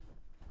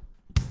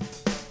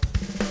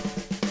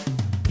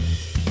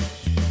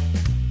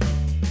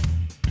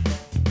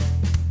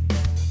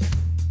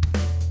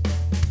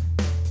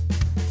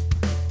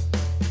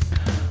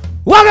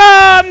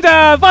Welcome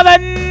to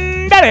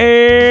Fucking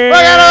Daddy.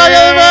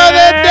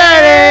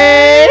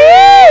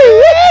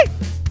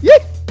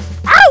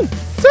 Ow!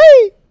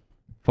 See?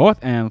 Fourth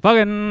and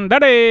Fucking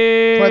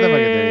Daddy. What's up,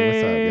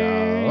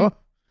 y'all?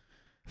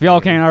 If y'all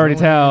can't already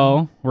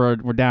tell, we're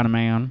down a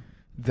man.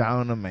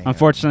 Down a man.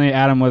 Unfortunately,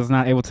 Adam was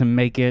not able to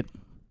make it.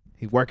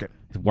 He's working.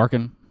 He's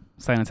working.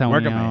 San Antonio.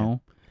 Working,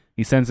 man.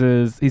 He sends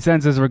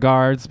his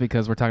regards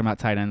because we're talking about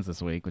tight ends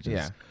this week, which is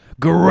Yeah.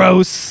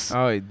 gross.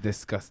 Oh,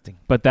 disgusting.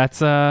 But that's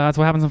what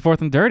happens in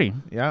Fourth and Dirty.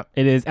 Yeah.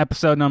 It is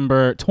episode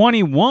number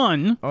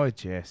 21 Oh,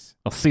 yes.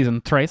 of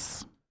season 3.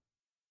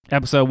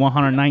 Episode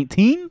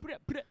 119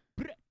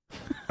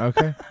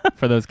 Okay.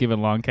 for those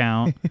keeping long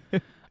count.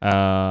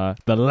 The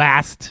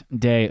last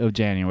day of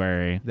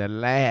January. The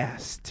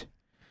last.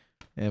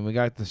 And we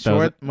got the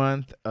short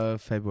month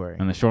of February.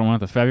 And the short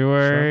month of Short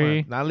February.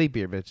 month. Not leap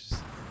year, bitches.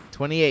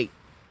 28.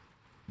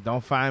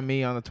 Don't find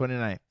me on the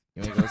 29th.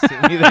 You ain't gonna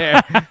see me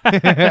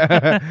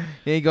there.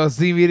 You ain't gonna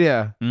see me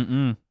there.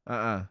 Mm-mm.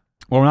 Uh-uh.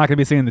 Well, we're not going to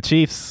be seeing the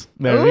Chiefs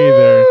there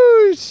either.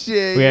 Oh,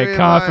 shit. We had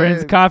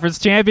conference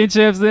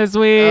championships this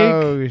week.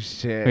 Oh,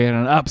 shit. We had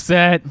an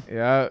upset.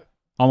 Yep.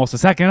 Almost a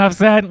second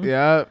upset.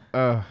 Yep.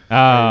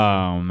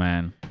 Oh,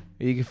 Man.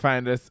 you can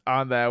find us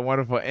on that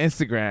wonderful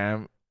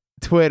Instagram,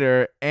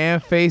 Twitter,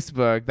 and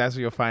Facebook. That's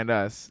where you'll find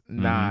us.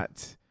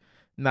 Not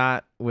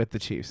with the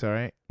Chiefs, all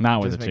right?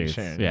 Not with Just the making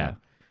Chiefs. sure, Yeah.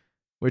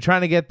 We're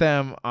trying to get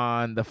them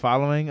on the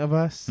following of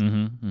us,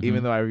 Mm-hmm,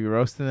 even though I be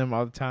roasting them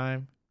all the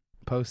time,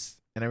 posts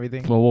and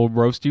everything. Well, we'll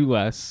roast you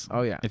less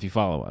Oh, yeah. if you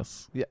follow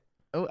us.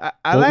 Oh,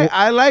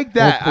 I like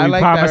that. We I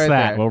like promise that.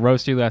 Right there. We'll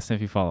roast you less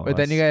if you follow us. But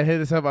then you got to hit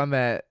us up on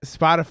that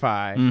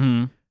Spotify,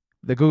 Mm-hmm.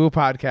 the Google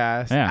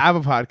Podcast, Yeah.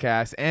 Apple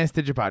Podcast, and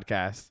Stitcher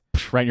Podcast.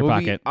 Right in your We'll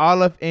be pocket.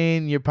 all up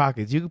in your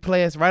pockets. You can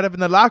play us right up in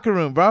the locker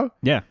room, bro.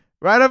 Yeah.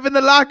 Right up in the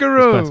locker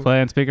Let's room.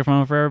 play on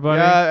speakerphone for everybody.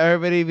 Yeah,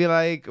 everybody be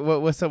like,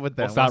 what's up with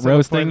that? We'll stop What's up with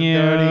roasting Fourth you.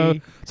 and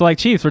Dirty? So, like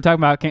Chiefs, we're talking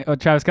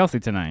about Travis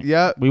Kelce tonight.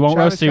 Yep. We won't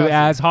Travis roast you Kelce.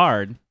 as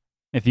hard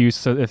if you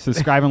if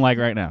subscribe and like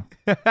right now.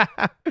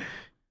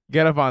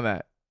 Get up on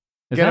that.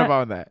 Is Get that- up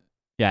on that.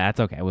 Yeah, that's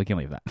okay. We can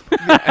leave that.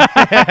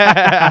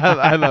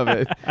 I love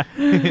it.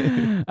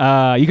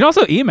 You can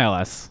also email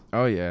us.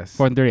 Oh, yes.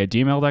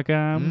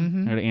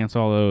 430@gmail.com. Mhm. To answer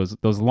all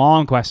those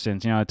long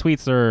questions. You know,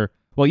 tweets are,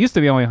 well, it used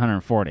to be only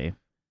 140.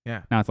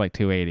 Yeah. Now it's like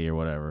 280 or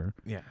whatever.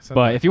 Yeah.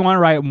 But if you want to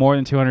write more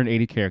than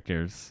 280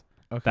 characters,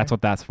 okay. that's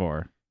what that's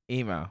for.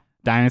 Email.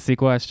 Dynasty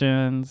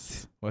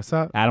questions. What's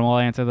up? Adam will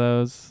answer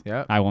those.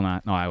 Yep. I will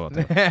not. No, I will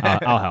too.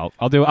 I'll help.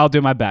 I'll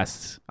do my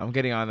best. I'm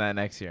getting on that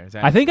next year.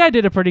 I think I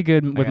did a pretty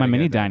good with my gotta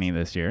mini get that. dining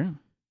this year.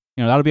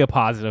 You know, that'll be a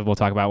positive we'll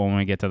talk about when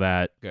we get to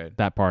that Good.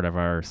 part of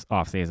our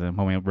off season.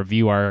 When we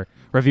review our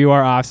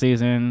off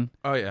season.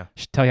 Oh, yeah.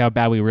 Should tell you how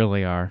bad we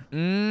really are.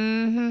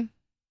 Mm-hmm.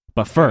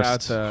 But Out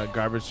first, the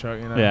garbage truck,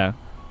 you know? yeah.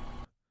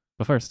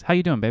 But first, how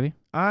you doing, baby?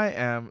 I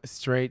am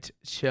straight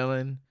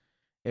chilling.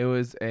 It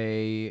was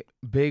a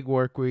big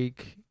work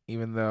week,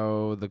 even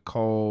though the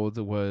cold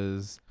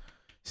was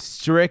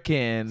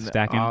stricken.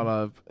 Stacking?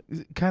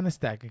 Kind of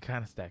stacking.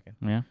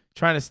 Yeah.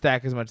 Trying to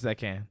stack as much as I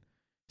can,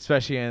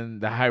 especially in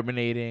the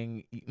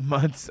hibernating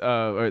months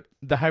or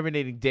the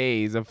hibernating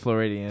days of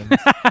Floridians.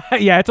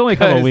 Yeah, it's only a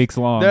couple 'Cause weeks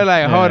long. They're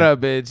like, Yeah. hold up,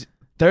 bitch.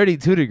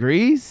 32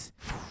 degrees?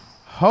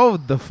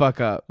 Hold the fuck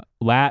up.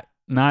 Not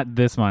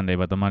this Monday,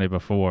 but the Monday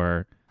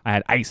before, I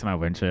had ice in my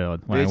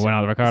windshield when I Bitch, went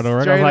out of the car to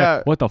work. I straight was like,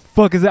 up. what the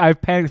fuck is it? I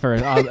panicked for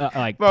like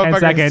 10 Motherfucker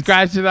seconds.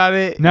 scratching on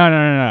it. No.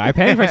 I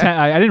panicked for 10.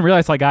 I didn't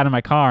realize till I got in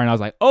my car and I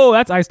was like, oh,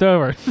 that's iced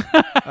over.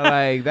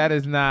 Like, that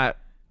is not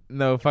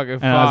no fucking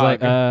fog. And I was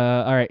like,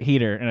 all right,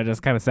 heater. And I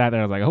just kind of sat there.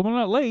 I was like, I hope I'm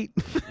not late.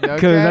 Because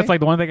Okay? that's like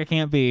the one thing I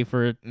can't be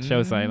for a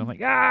show site. I'm like,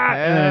 and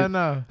Hell then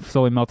no. it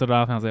slowly melted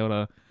off and I was able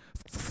to.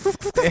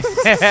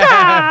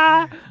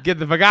 Get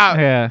the fuck out.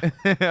 Yeah.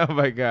 Oh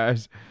my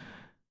gosh.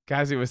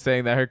 Cassie was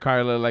saying that her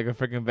car looked like a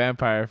freaking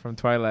vampire from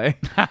Twilight.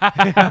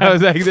 I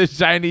was like, this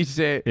shiny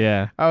shit.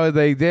 Yeah. I was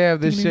like, damn,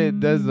 this shit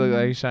does look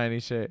like shiny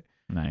shit.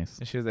 Nice.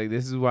 And she was like,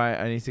 this is why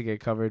I need to get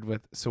covered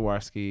with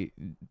Swarovski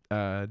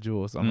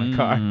jewels on my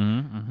car.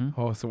 Mm-hmm.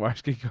 Whole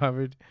Swarovski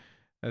covered.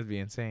 That'd be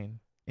insane.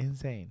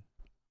 Insane.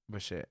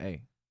 But shit,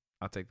 hey,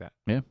 I'll take that.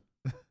 Yeah.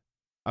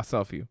 I'll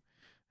sell a few.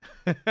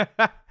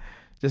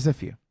 Just a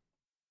few.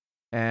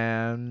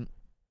 And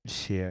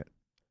shit,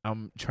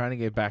 I'm trying to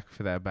get back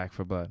for that Back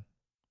for Blood.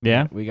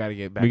 Yeah. We got to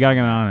get back. We gotta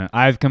get on it.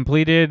 I've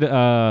completed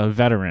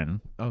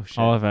veteran, Oh shit.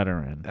 all of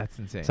veteran. That's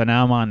insane. So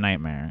now I'm on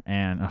Nightmare,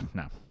 and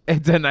no,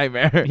 It's a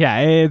nightmare. yeah,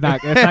 it's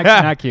not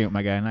cute,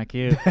 my guy, not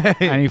cute.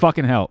 I need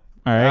fucking help.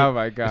 All right, Oh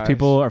my gosh.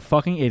 people are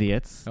fucking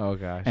idiots. Oh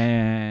gosh.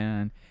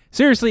 And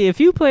seriously, if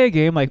you play a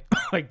game like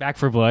like Back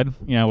for Blood,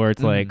 you know, where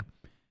it's like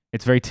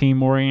it's very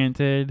team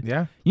oriented,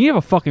 Yeah. you need to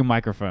have a fucking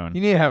microphone.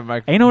 You need to have a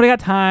microphone. Ain't nobody got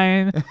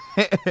time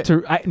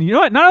to. You know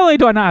what? Not only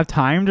do I not have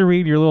time to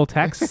read your little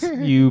texts,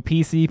 you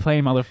PC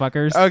playing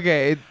motherfuckers.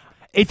 Okay.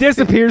 It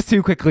disappears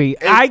too quickly.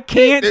 I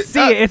can't see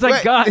it. It's like,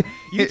 wait. God,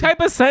 you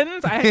type a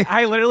sentence,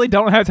 I literally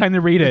don't have time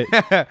to read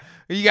it.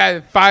 You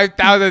got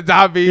 5,000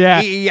 zombies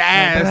Yeah. eating your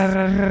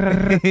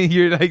ass.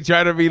 You're like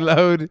trying to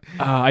reload.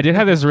 I did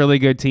have this really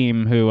good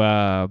team who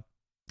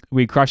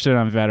we crushed it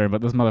on veteran,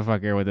 but this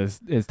motherfucker with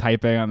his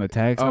typing on the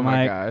text. Oh I'm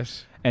my like,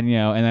 gosh. and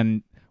and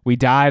then we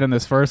died on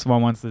this first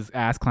one once this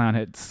ass clown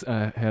hit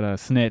a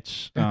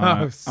snitch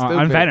on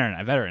stupid.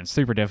 veteran.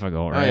 Super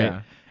difficult, right? Oh,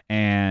 yeah.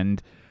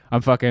 And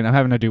I'm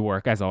having to do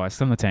work as always.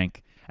 I'm the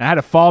tank. And I had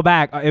to fall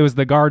back. It was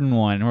the garden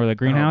one where the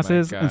greenhouse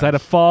is. And so I had to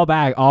fall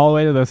back all the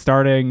way to the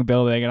starting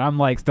building. And I'm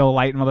like still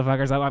lighting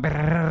motherfuckers up.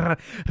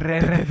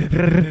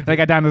 I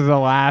got down to the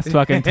last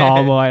fucking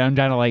tall boy. I'm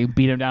trying to like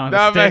beat him down with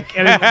a stick.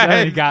 And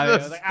then he got it. I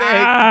was like,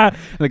 ah!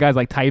 And the guy's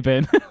like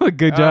typing.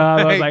 Good job.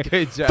 I was like,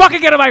 good job. fucking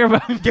get a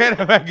microphone.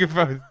 Get a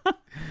microphone.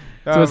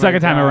 So the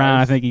second time around,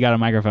 I think he got a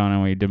microphone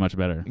and we did much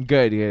better.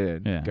 Good.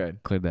 Yeah.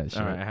 Good. Cleared that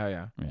shit. All right. Hell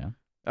yeah.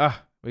 Yeah.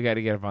 We got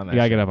to get up on that. You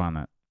got to get up on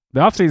that. The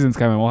off season's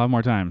coming. We'll have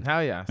more time.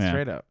 Hell yeah. Yeah.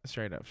 Straight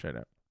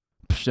up.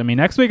 I mean,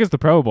 next week is the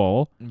Pro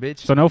Bowl, Bitch.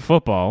 so no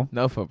football.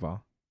 No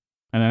football.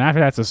 And then after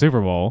that's the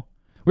Super Bowl.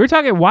 We were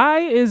talking, why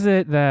is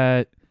it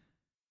that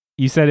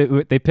you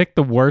said they picked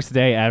the worst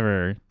day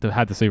ever to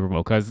have the Super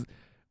Bowl? Because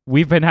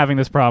we've been having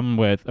this problem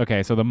with,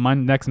 so the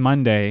next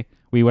Monday,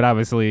 we would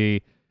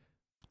obviously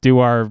do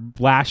our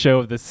last show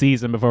of the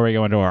season before we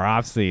go into our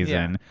off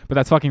season. Yeah. But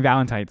that's fucking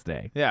Valentine's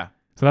Day. Yeah.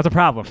 So that's a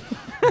problem.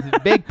 It's a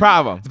big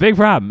problem. It's a big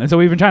problem. And so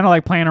we've been trying to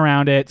like plan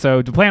around it.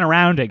 So to plan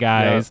around it,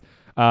 guys,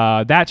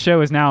 that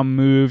show is now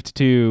moved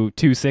to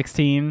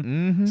 2/16.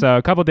 Mm-hmm. So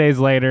a couple days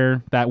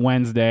later, that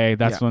Wednesday,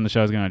 that's when the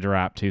show's going to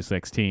drop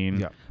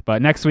 2/16. Yep.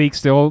 But next week,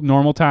 still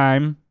normal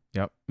time.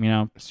 Yep.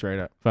 Straight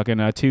up. Fucking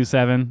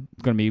 2/7.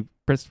 It's going to be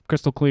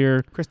crystal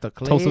clear. Crystal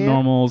clear. Tulsa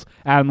Normals.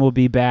 Adam will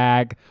be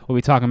back. We'll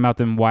be talking about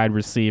them wide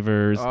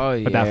receivers. Oh,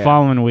 yeah. But that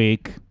following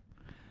week,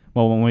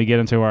 well, when we get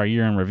into our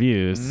year in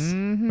reviews,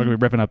 we're going to be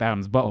ripping up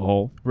Adam's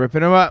butthole.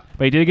 Ripping him up.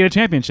 But he did get a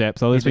championship,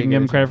 so at least we can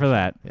give him credit for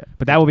that. Yeah.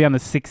 But that will be on the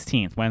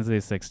 16th, Wednesday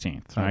the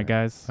 16th. All right,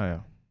 guys? Oh, yeah.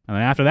 And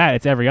then after that,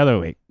 it's every other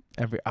week.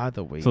 Every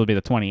other week. So it'll be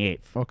the 28th.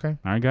 Okay.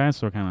 All right, guys?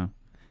 So we're kind of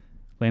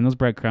laying those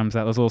breadcrumbs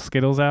out, those little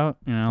Skittles out,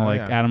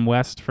 Adam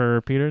West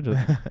for Peter.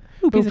 Just,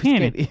 ooh, piece of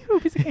candy. Ooh,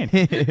 piece of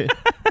candy.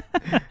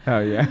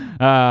 Hell yeah.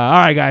 All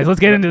right, guys, let's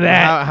get into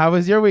that. How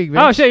was your week,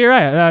 bitch? Oh, shit, you're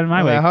right.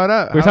 My week. Hold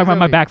up. We were talking about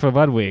my back for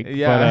Bud week.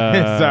 Yeah.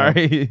 But,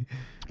 sorry.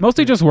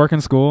 Mostly just work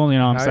in school.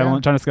 I'm Oh,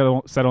 trying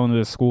to settle into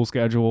the school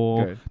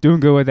schedule. Good. Doing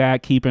good with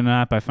that, keeping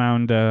up. I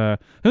found who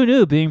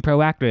knew being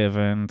proactive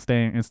and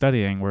staying and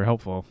studying were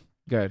helpful.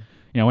 Good.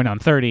 When I'm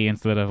 30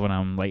 instead of when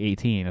I'm like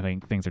 18, I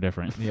think things are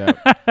different. Yeah.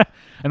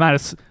 I'm not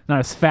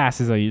as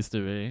fast as I used to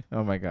be.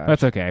 Oh my gosh.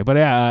 That's okay. But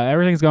yeah,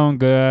 everything's going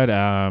good.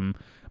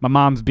 My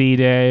mom's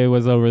B-Day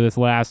was over this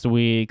last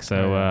week,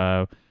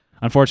 so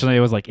unfortunately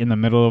it was like in the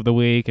middle of the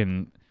week,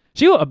 and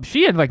she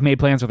had like made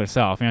plans with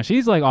herself.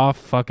 She's like off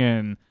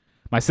fucking.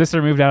 My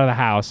sister moved out of the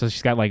house, so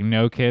she's got like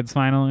no kids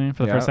finally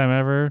for the first time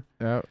ever.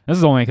 Yep. This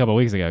is only a couple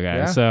weeks ago, guys.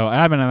 Yeah. So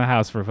I've been in the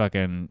house for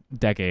fucking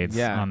decades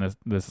Yeah. on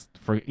this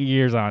for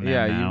years on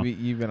end now.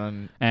 You've been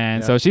on.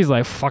 And so she's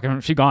like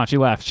fucking. She gone. She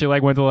left. She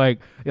like went to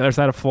like the other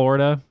side of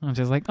Florida, and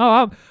she's like,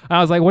 "Oh,"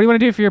 I was like, "What do you want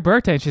to do for your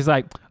birthday?" And she's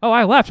like, "Oh,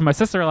 I left." And my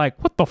sister like,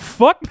 "What the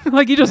fuck?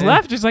 Like you just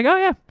left?" She's like, "Oh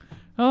yeah."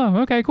 Oh,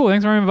 okay, cool.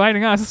 Thanks for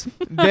inviting us.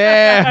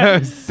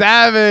 Damn,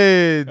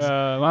 savage.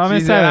 Mom She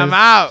said, said, "I'm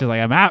out." She's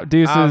like, I'm out,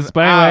 deuces. I'm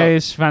But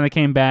anyways, she finally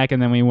came back,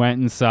 and then we went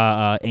and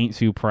saw Ain't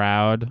Too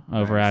Proud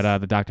over Nice. at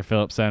the Dr.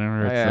 Phillips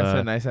Center. It's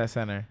a nice ass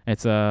center.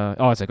 It's a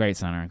great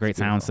center, great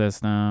sound beautiful.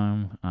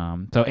 system.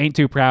 So Ain't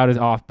Too Proud is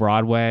off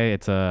Broadway.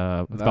 It's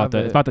about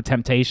the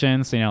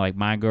Temptations. So, like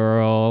My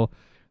Girl,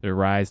 their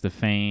rise to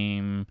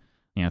fame.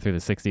 Through the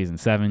 60s and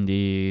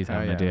 70s,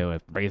 having to deal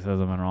with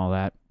racism and all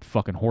that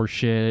fucking horse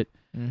shit.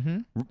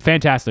 Mm-hmm.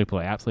 Fantastic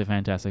play, absolutely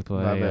fantastic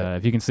play. Love it.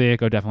 If you can see it,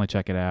 go definitely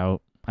check it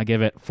out. I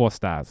give it 4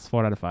 stars,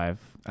 4 out of 5.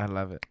 I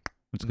love it.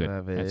 It's good.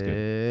 Love That's it.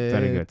 good.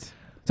 Very good.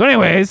 So,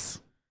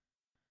 anyways,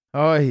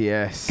 Oh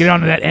yes. get on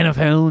to that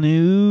NFL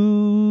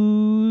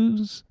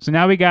news. So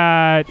now we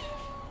got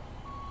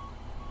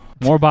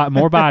more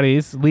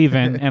bodies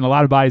leaving and a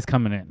lot of bodies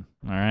coming in.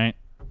 All right,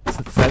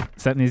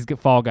 setting these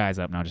fall guys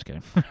up. No, just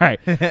kidding. All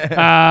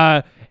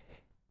right.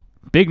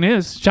 Big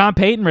news. Sean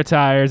Payton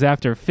retires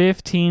after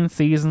 15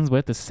 seasons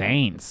with the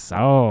Saints.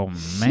 Oh, man.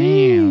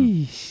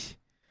 Sheesh.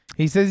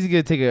 He says he's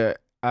going to take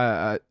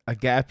a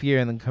gap year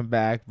and then come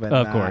back, but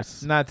Of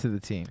course. not to the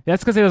team.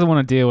 That's because he doesn't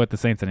want to deal with the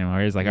Saints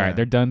anymore. He's like, all right,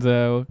 they're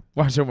donezo.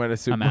 Watch him win a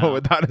Super I'm Bowl out.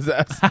 without his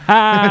ass.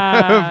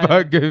 Ha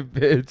Fucking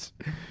bitch.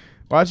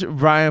 Watch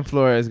Brian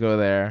Flores go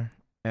there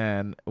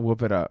and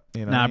whoop it up.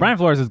 Nah, Brian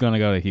Flores is going to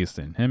go to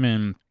Houston. Him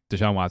and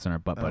Deshaun Watson are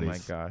butt Oh buddies. my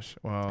gosh.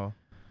 Well,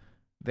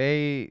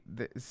 they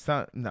need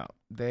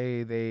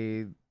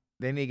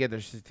to get their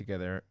shit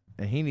together,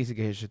 and he needs to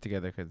get his shit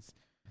together because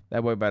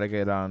that boy about to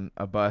get on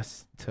a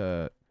bus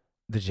to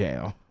the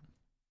jail.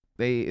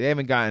 They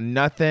haven't gotten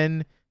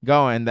nothing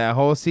going that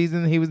whole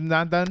season. He was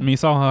not done. I mean, you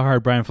saw how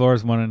hard Brian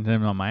Flores wanted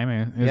him on Miami. He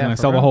was Yeah, going to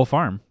for sell the real. whole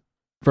farm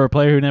for a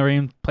player who never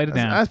even played it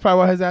down. That's probably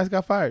why his ass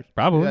got fired.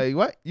 Probably. Like,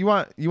 what you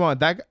want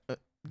that guy?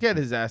 Get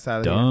his ass out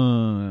of here.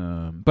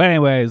 Dumb. But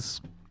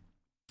anyways,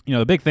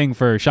 the big thing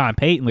for Sean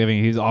Payton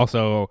leaving, he's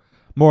also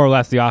more or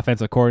less the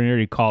offensive coordinator.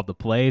 He called the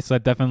play, so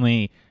that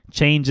definitely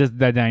changes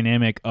the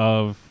dynamic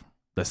of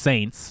the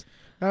Saints.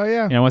 Oh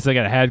yeah. Once they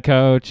get a head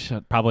coach,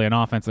 probably an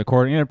offensive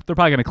coordinator, they're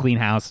probably going to clean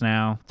house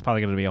now. It's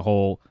probably going to be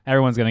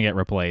everyone's going to get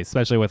replaced,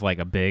 especially with like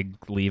a big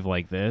leave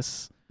like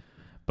this.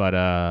 But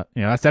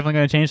that's definitely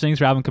going to change things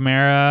for Alvin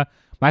Kamara.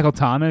 Michael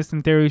Thomas,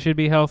 in theory, should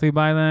be healthy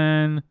by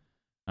then.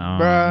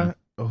 Bruh,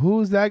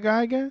 who's that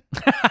guy again?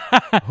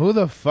 Who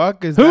the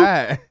fuck is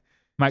that?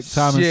 Mike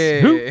Thomas.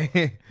 Shit. Who?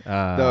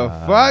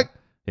 The fuck?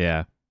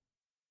 Yeah.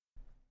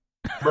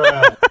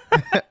 Bruh.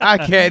 I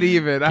can't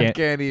even.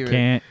 Can't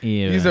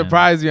even. You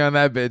surprised me on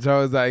that bitch. I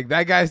was like,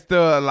 that guy's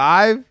still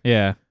alive?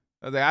 Yeah.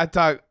 I was like, I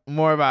talk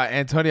more about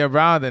Antonio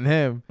Brown than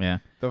him. Yeah.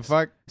 The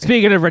fuck?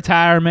 Speaking of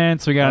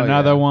retirements, we got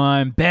another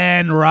one.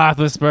 Ben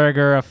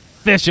Roethlisberger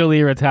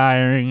officially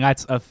retiring.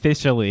 That's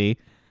officially.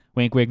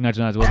 Wink, wink, nudge,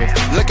 nudge. Look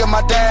at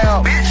my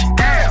down.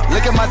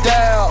 Look at my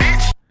down.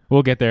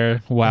 We'll get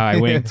there. Wow, I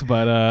winked.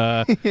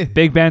 But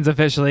Big Ben's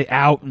officially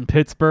out in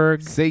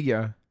Pittsburgh. See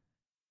ya.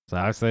 So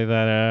I would say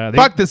that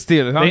fuck the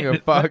Steelers. I don't give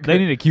a fuck. They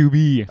need a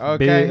QB.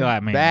 Okay.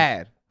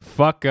 Bad.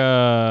 Fuck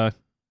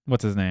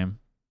what's his name?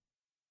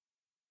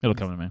 It'll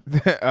come to me.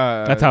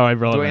 That's how I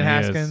roll. Dwayne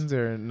Haskins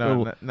or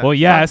no? Well,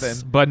 yes,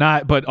 something.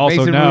 but also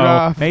Mason no.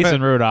 Rudolph.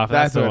 Mason Rudolph.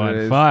 That's the what one. it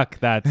is. Fuck.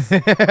 That's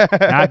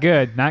not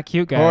good. Not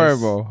cute, guys.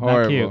 Horrible.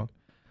 Not cute.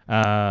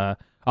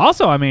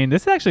 Also, I mean,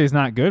 this actually is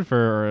not good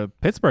for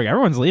Pittsburgh.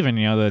 Everyone's leaving.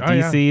 The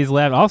DC's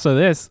left.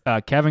 Also,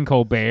 Kevin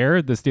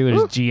Colbert, the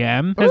Steelers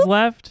GM, has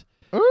left.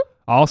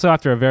 Also,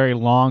 after a very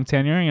long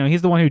tenure,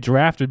 he's the one who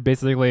drafted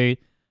basically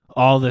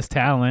all this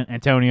talent: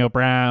 Antonio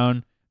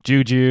Brown,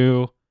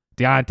 Juju,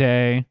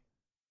 Deontay,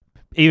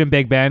 even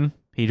Big Ben.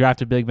 He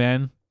drafted Big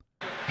Ben.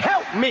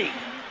 Help me!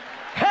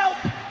 Help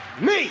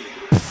me!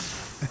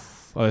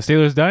 Well, the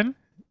Steelers done?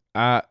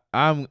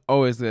 I'm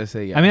always gonna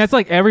say yes. I mean, that's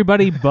like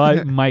everybody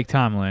but Mike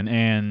Tomlin,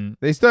 and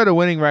they still had a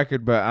winning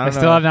record, but I don't know.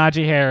 Still have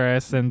Najee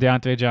Harris and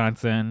Deontay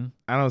Johnson.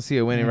 I don't see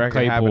a winning record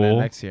Claypool. happening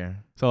next year.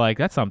 So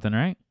that's something,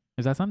 right?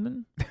 Is that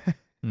something?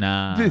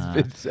 Nah. This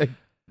bitch like,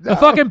 The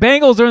fucking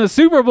Bengals are in the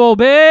Super Bowl,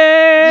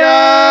 bitch.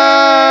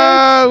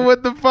 Yeah,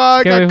 what the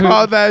fuck? I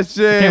called that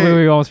shit. Can't believe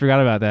we almost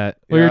forgot about that.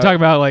 We were talking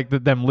about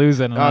them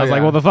losing, and I was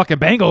like, well, the fucking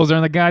Bengals are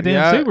in the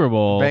goddamn Super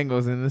Bowl.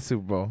 Bengals in the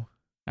Super Bowl.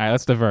 All right,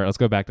 let's divert. Let's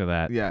go back to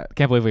that. Yeah.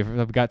 Can't believe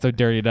we got so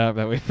dirtied up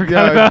that we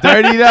forgot about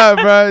dirtied up,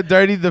 bro.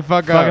 Dirtied the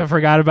fuck up. Fucking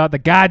forgot about the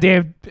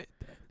goddamn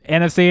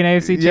NFC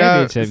and AFC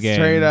championship games.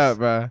 Straight up,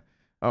 bro.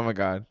 Oh my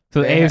god.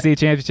 So the AFC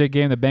championship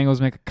game, the Bengals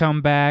make a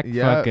comeback.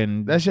 Yeah.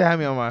 Fucking that shit had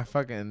me on my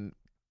fucking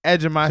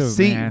edge of my so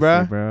seat,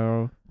 nasty,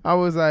 bro. I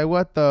was like,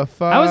 what the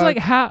fuck? I was like,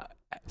 how?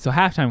 So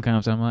halftime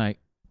comes. I'm like,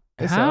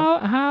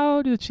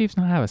 how do the Chiefs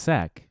not have a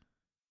sack?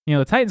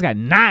 The Titans got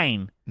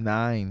 9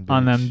 bitch.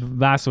 on them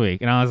last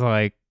week, and I was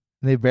like,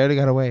 they barely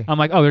got away. I'm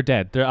like, oh, they're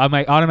dead. I'm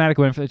like, automatic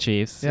win for the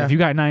Chiefs. Yeah. If you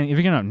got 9, if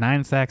you're gonna have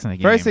 9 sacks in a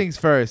game. First things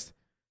first,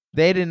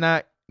 they did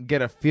not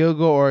get a field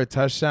goal or a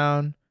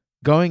touchdown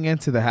going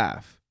into the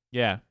half.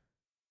 Yeah,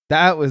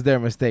 that was their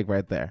mistake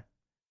right there.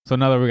 So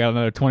we got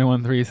another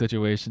 21-3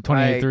 situation,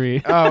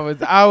 28-3.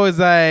 I was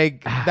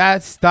like,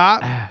 that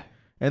stop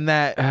and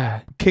that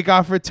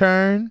kickoff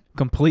return,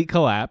 complete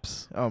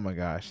collapse. Oh my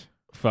gosh!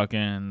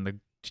 Fucking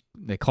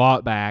they claw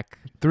it back.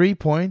 3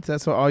 points.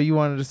 That's all you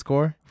wanted to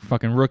score.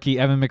 Fucking rookie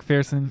Evan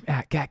McPherson.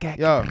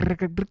 Yo.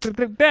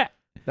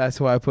 That's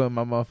why I put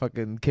my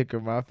motherfucking kicker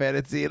in my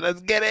fantasy.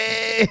 Let's get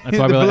it. That's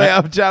why the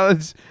playoff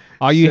challenge.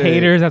 All you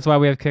haters, that's why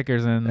we have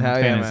kickers in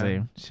fantasy.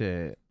 Yeah,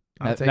 shit.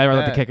 Never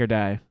let the kicker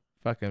die.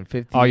 Fucking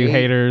 50. All you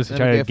haters who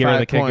try to get rid of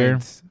the kicker.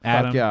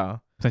 Adam, fuck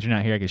y'all. Since you're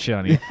not here, I can shit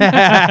on you.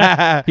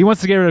 He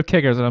wants to get rid of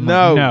kickers, and I'm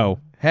like, no.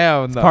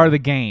 Hell no. It's part of the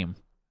game.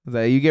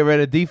 Like, you get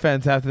rid of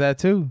defense after that,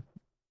 too.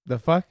 The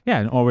fuck?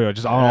 Yeah, or we were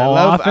just all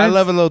offense. I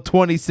love a little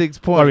 26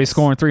 points. Are we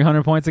scoring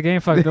 300 points a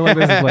game? Fuck, look at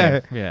this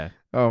player. Yeah.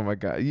 Oh my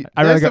god.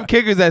 I'd rather some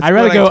kickers that I'd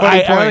rather go.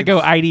 I'd rather go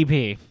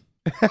IDP.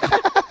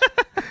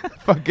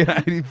 Fucking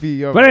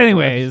IDP. Oh but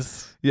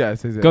anyways,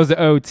 yes, goes to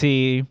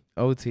OT.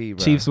 OT.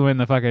 Bro. Chiefs win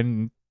the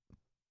fucking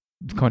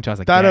coin toss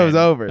again. Thought it was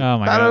over. Oh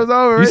my god. Thought it was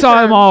over. You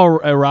saw them all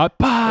erupt.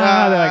 They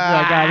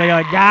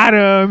got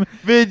him.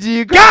 Bitch,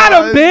 you got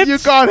him, bitch. You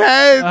caught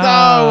heads.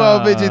 Oh well,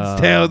 bitch, it's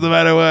tails no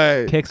matter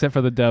what. Kicks it for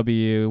the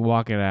W.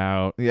 Walking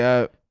out.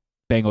 Yep.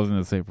 Bengals in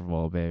the Super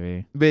Bowl,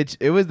 baby. Bitch,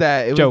 it was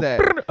that. It was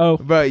that. Oh,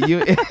 bro,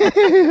 you.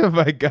 Oh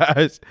my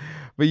gosh,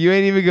 but you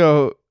ain't even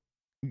go.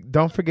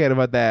 Don't forget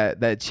about that.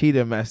 That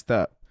Cheetah messed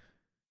up.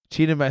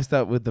 Cheetah messed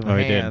up with the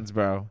hands,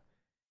 bro.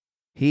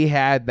 He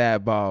had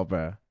that ball,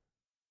 bro.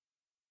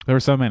 There were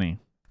so many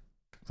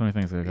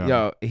things that got.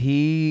 Yo,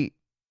 he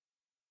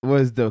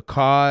was the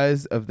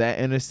cause of that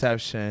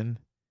interception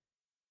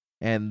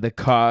and the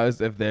cause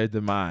of their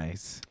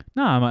demise.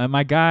 No,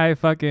 my guy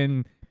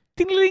fucking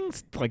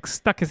like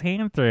stuck his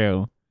hand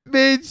through.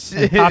 Bitch.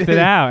 And popped it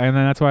out, and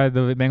then that's why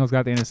the Bengals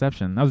got the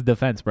interception. That was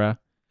defense, bro.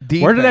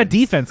 Defense. Where did that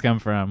defense come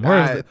from?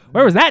 Where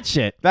was that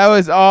shit? That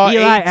was all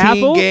Eli 18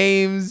 Apple?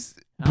 games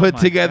put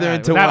together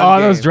into was that one all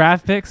game. Those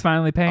draft picks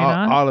finally paying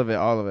off? All of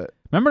it.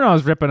 Remember when I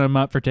was ripping him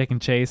up for taking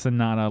Chase and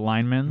not a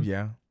lineman?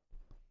 Yeah.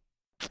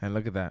 And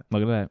look at that.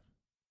 Look at that.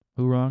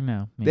 Who wrong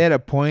now? Me. They had a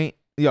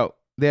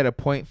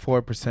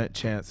 0.4%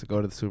 chance to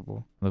go to the Super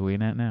Bowl. Look what we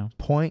at now.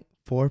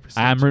 0.4%.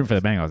 I'm rooting for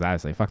the Bengals,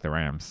 honestly. Fuck the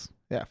Rams.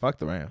 Yeah, fuck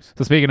the Rams.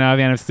 So speaking of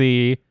the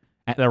NFC,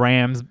 the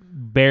Rams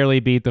barely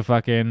beat the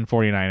fucking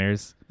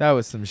 49ers. That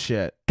was some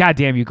shit. God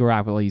damn you,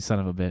 Garoppolo, you son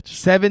of a bitch.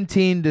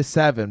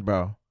 17-7,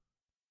 bro.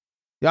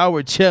 Y'all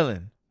were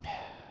chilling.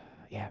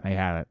 Yeah, they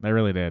had it. They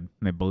really did.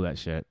 They blew that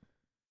shit.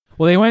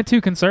 Well, they went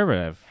too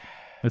conservative.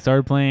 They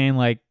started playing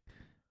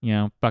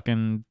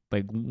fucking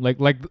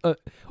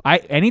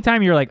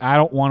anytime you're like, I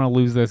don't want to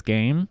lose this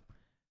game,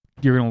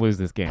 you're gonna lose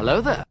this game.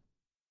 Hello there.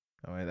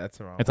 Oh wait, that's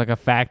the wrong. It's like a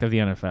fact of the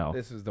NFL.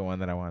 This is the one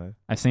that I wanted.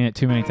 I've seen it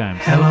too many times.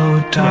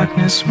 Hello,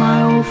 darkness,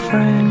 my old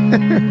friend.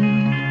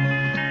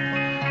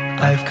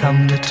 I've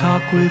come to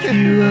talk with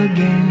you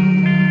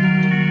again.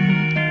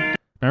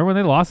 Remember when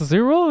they lost the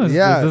Super Bowl?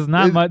 Yeah, This is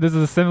not much. This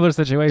is a similar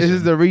situation. This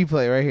is the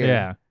replay right here.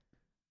 Yeah.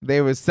 They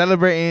was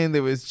celebrating. They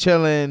was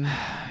chilling.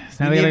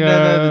 So now You they need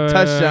gotta another go.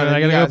 touchdown and They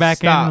you gotta go got back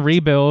stopped. and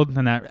rebuild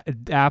in that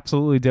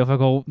absolutely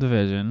difficult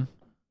division,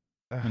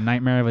 a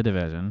nightmare of a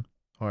division.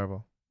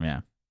 Horrible.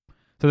 Yeah.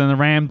 So then the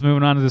Rams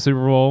moving on to the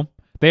Super Bowl.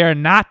 They are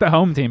not the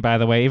home team, by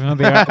the way, even though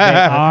they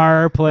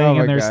are playing Oh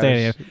my in their gosh.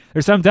 stadium.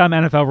 There's some dumb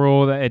NFL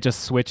rule that it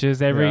just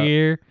switches every Yeah.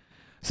 year.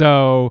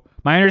 So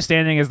my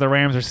understanding is the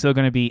Rams are still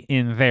going to be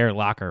in their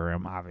locker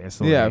room,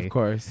 obviously. Yeah, of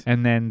course.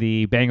 And then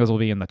the Bengals will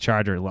be in the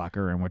Charger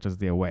locker room, which is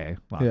the away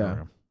locker Yeah.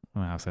 room.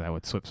 Well, I'll say that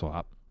would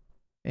swap.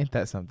 Ain't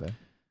that something?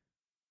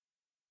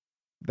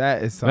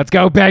 That is something. Let's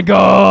go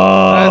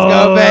Bengals! Let's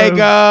go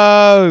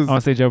Bengals. I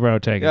want to see Joe Burrow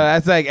take Yeah, it.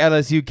 that's like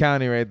LSU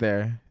County right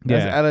there.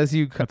 That's Yeah.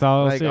 LSU. That's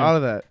all Like LSU. all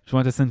of that. Just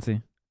went to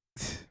Cincy.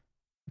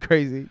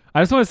 Crazy.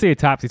 I just want to see a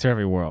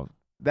topsy-turvy world.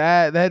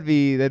 That'd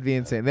be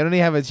insane. They don't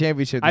even have a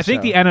championship. I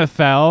think the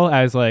NFL,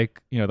 as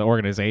like, the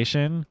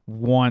organization,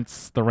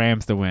 wants the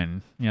Rams to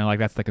win. Like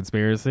that's the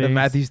conspiracy. the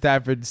Matthew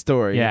Stafford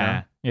story.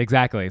 Yeah,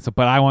 exactly. So,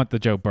 but I want the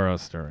Joe Burrow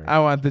story. I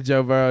want the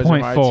Joe Burrow,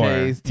 Point Jamar four.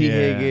 Chase, T. Yeah.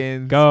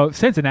 Higgins. Go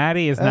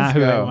Cincinnati is not Let's who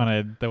they go.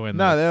 wanted to win.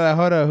 No, this. they're like,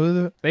 hold up, who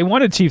the? They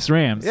wanted Chiefs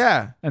Rams.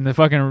 Yeah. and the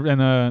fucking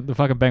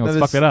Bengals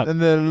fucked it up. And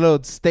the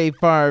little State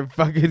Farm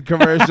fucking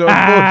commercial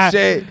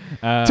bullshit.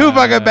 Too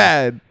fucking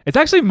bad. It's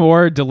actually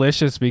more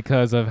delicious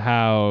because of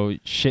how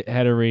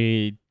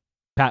shitheadery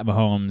Pat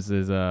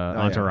Mahomes'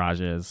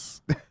 entourage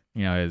is.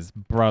 His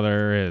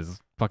brother, his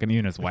fucking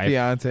even his wife.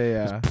 Fiance,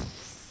 yeah.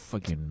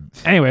 Fucking.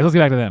 Anyway, let's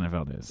get back to the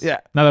NFL news. Yeah.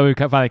 Now that we've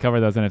finally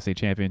covered those NFC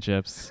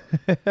championships,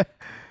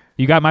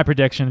 you got my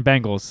prediction: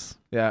 Bengals.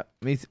 Yeah.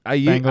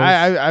 Bengals.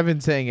 I've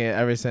been saying it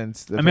ever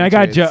since. The I mean, I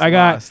got Patriots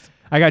lost.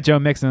 I got Joe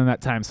Mixon in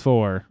that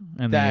 #4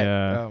 in That.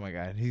 the Oh my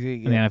god. He's gonna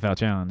in the get, NFL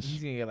challenge.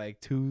 he's gonna get like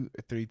 2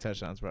 or 3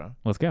 touchdowns, bro.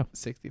 Let's go.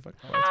 60 fucking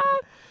points.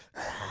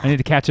 I need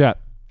to catch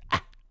up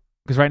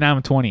because right now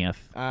I'm 20th.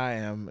 I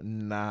am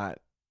not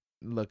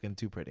looking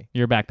too pretty.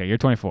 You're back there. You're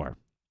 24.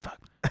 Fuck.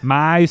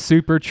 My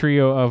super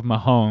trio of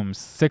Mahomes,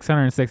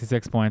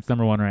 666 points,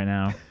 #1 right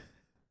now.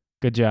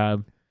 Good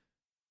job.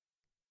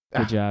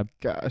 Good job.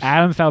 Gosh.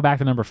 Adam fell back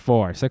to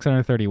 #4,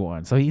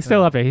 631. So he's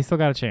still up there. He's still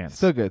got a chance.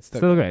 Still good.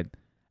 Still good.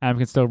 Adam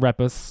can still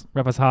rep us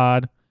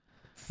hard.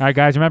 All right,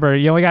 guys, remember,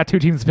 you only got 2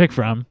 teams to pick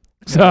from.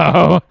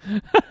 So,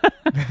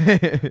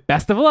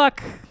 best of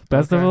luck.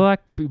 Best of Okay.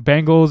 luck.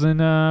 Bengals and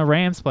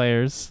Rams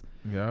players.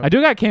 Yeah. I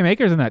do got Cam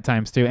Akers in that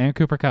 ×2 and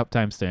Cooper Kupp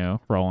 ×2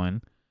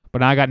 rolling. But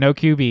now I got no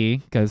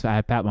QB because I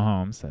had Pat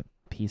Mahomes, that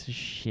piece of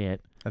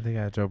shit. I think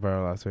I had Joe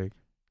Burrow last week.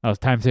 Oh, it's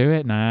 ×2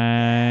 it?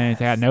 Nice.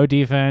 I got no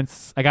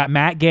defense. I got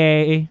Matt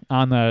Gay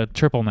on the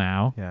triple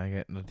now. Yeah, I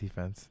get no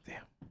defense. Damn.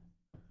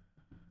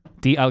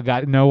 I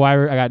got no wide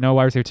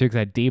receiver too because I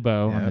had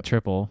Debo on Yep. the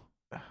triple.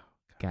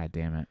 God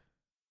damn it!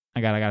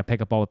 I gotta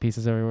pick up all the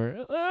pieces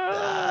everywhere.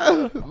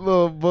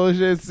 Little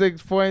bullshit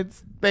 6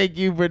 points. Thank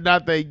you for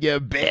nothing, you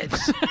bitch.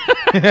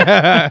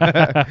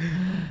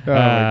 Oh my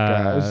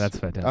gosh. That's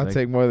fantastic. I'll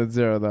take more than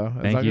 0 though. As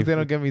Thank long you as they for-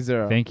 don't give me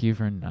 0. Thank you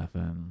for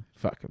nothing.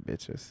 Fucking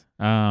bitches.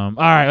 All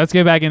right, let's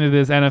get back into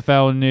this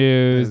NFL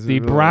news. Yes, The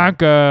we will.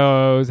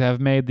 Broncos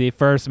have made the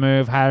first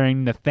move,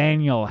 hiring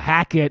Nathaniel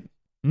Hackett,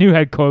 new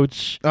head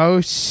coach,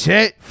 Oh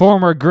shit.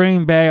 former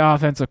Green Bay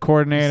offensive He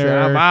coordinator. said,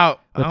 I'm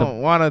out. I with the-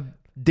 don't want to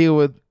deal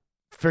with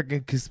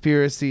freaking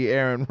conspiracy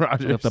Aaron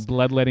Rodgers. Let the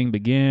bloodletting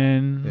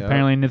begin. Yep.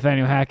 Apparently,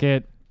 Nathaniel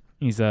Hackett,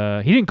 he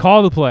didn't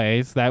call the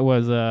plays. That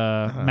was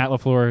Matt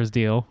LaFleur's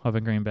deal up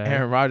in Green Bay.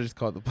 Aaron Rodgers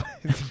called the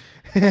plays.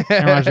 Aaron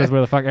Rodgers does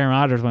where the fuck Aaron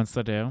Rodgers wants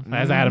to do,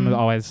 as Adam Mhm.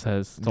 always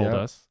has told Yep.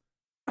 us.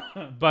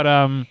 But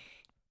I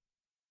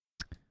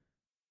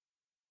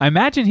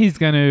imagine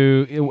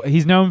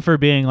he's known for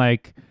being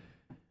like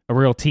a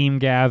real team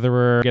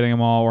gatherer, getting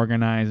them all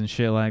organized and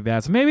shit like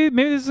that. So maybe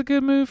this is a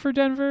good move for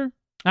Denver.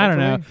 I don't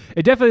know. Hopefully.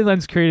 It definitely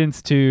lends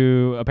credence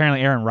to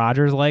apparently Aaron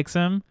Rodgers likes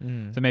him.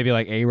 Mm. So maybe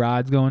like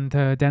A-Rod's going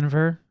to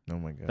Denver. Oh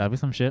my god. That'd be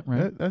some shit,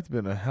 right? That's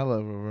been a hell of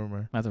a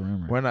rumor. That's a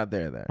rumor. We're not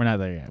there. We're not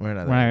there yet. We're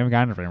not We there. haven't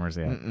gotten to rumors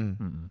yet. Mm-mm.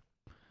 Mm-mm.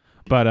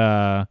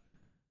 But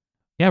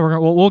Yeah,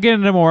 we'll get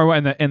into more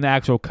in the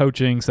actual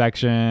coaching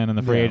section and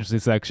the free Yeah. agency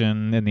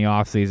section in the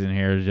off season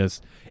here. It's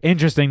just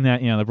interesting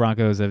that the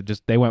Broncos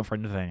they went for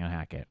Nathaniel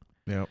Hackett.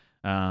 Yep.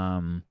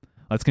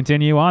 Let's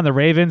continue on. The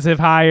Ravens have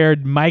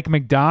hired Mike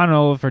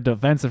McDonald for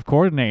defensive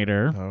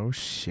coordinator. Oh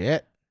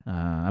shit.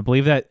 I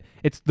believe that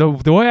it's the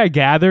way I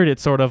gathered.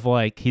 It's sort of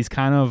like he's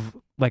kind of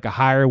like a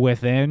hire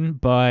within,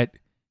 but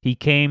he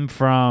came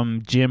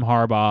from Jim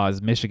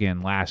Harbaugh's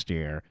Michigan last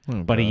year.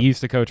 But he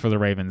used to coach for the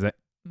Ravens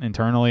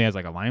internally as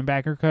like a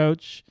linebacker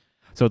coach.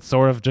 So it's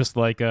sort of just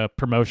like a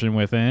promotion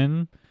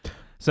within.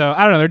 So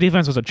I don't know. Their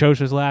defense was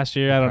atrocious last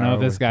year. I don't know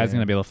if this guy's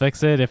going to be able to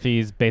fix it, if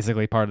he's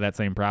basically part of that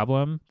same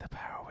problem. The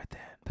power within.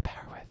 The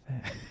power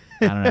within.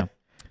 I don't know.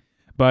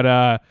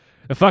 But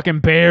the fucking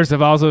Bears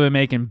have also been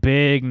making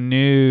big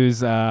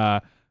news.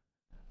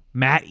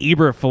 Matt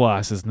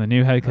Eberflus is the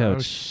new head coach.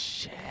 Oh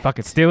shit.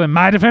 Fucking stealing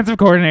my defensive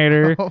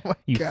coordinator. Oh my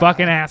You God.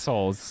 fucking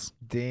assholes.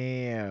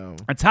 Damn.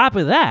 On top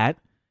of that,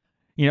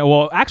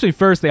 actually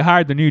first they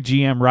hired the new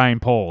GM Ryan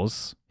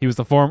Poles. He was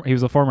a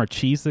former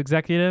Chiefs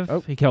executive.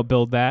 Oh. He helped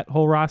build that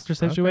whole roster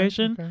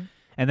situation. Okay.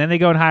 And then they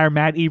go and hire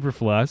Matt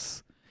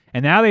Eberflus.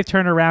 And now they've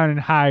turned around and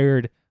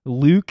hired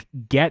Luke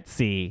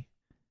Getsy.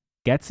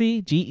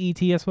 Getsy?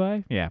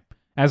 Getsy? Yeah.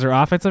 As their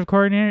offensive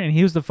coordinator. And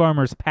he was the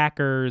former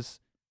Packers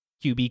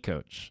QB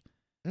coach.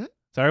 Hmm?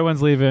 So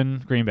everyone's leaving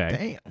Green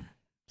Bay. Damn.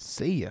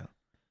 See ya.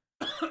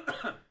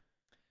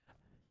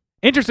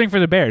 Interesting for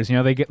the Bears.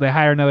 They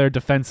hire another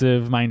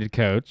defensive-minded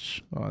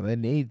coach. Oh, they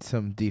need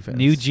some defense.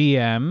 New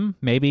GM.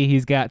 Maybe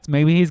he's got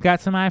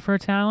some eye for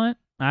talent.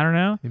 I don't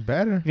know. You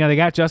better. They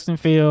got Justin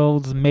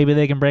Fields. Maybe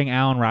they can bring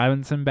Allen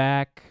Robinson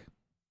back.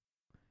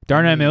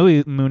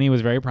 Darnell Mooney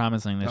was very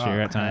promising this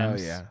year at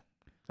times. Hell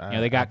yeah.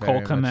 They got I Cole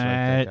very much like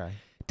that Kmet. guy.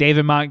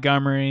 David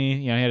Montgomery.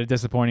 He had a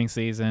disappointing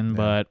season, Yeah.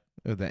 but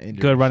With that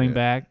injury good running shit.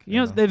 back.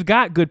 Yeah. They've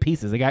got good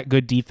pieces. They got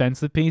good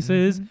defensive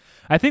pieces. Mhm.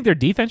 I think their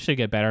defense should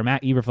get better.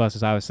 Matt Eberflus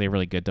is obviously a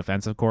really good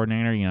defensive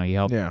coordinator. He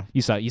helped. Yeah.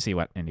 You see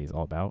what Indy's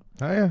all about.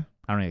 Oh yeah.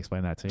 I don't need to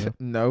explain that to you.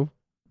 No.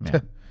 Yeah.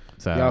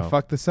 So Y'all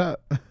fucked this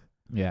up.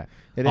 yeah.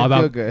 It All didn't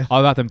feel about good. all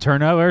about them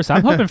turnovers.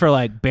 I'm hoping for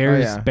like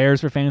Bears yeah.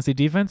 Bears for fantasy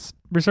defense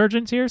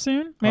resurgence here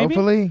soon. Maybe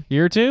Hopefully.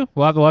 year or two.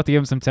 We'll have to give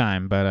them some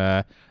time.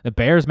 But the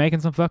Bears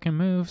making some fucking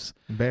moves.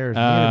 Bears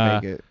need to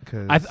make it.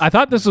 'Cause I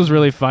thought this was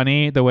really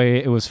funny the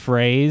way it was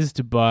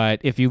phrased. But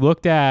if you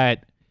looked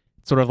at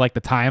sort of like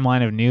the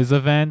timeline of news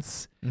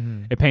events,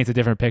 Mhm. it paints a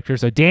different picture.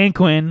 So Dan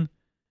Quinn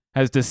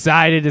has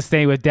decided to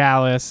stay with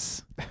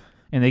Dallas,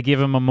 and they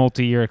give him a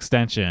multi-year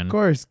extension. Of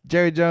course,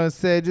 Jerry Jones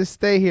said, "Just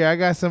stay here. I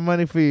got some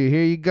money for you.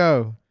 Here you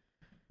go."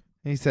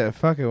 He said,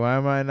 "Fuck it. Why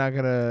am I not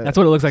gonna?" That's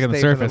what it looks like on the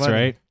stay for surface, money?"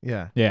 right?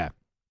 Yeah. Yeah.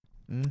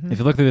 Mm-hmm. If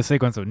you look through the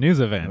sequence of news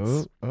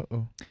events,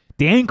 Oh.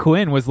 Dan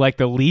Quinn was like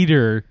the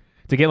leader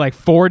to get like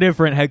 4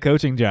 different head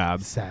coaching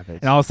jobs. Savage.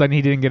 And all of a sudden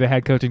he didn't get a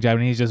head coaching job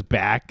and he's just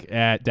back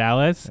at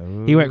Dallas.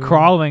 He went Ooh.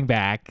 crawling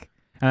back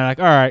and they're like,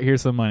 all right,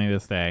 here's some money to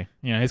stay.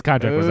 His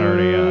contract was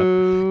already up.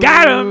 Ooh.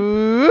 Got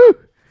him!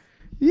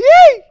 Yay!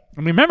 I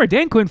mean, remember,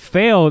 Dan Quinn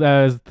failed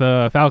as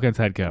the Falcons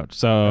head coach.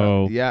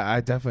 So Yeah,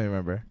 I definitely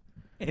remember.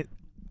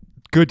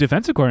 good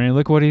defensive coordinator.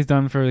 Look what he's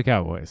done for the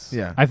Cowboys.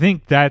 Yeah. I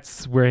think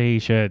that's where he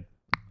should.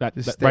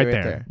 Just stay right right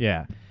there. there.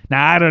 Yeah.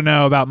 Now, I don't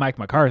know about Mike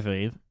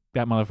McCarthy.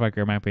 That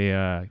motherfucker might be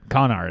a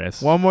con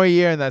artist. One more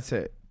year and that's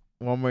it.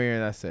 One more year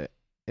and that's it.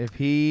 If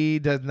he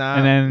does not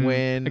and then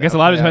win, I guess a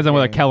lot of it playoff depends on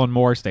whether game- Kellen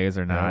Moore stays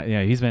or not.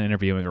 Yeah, he's been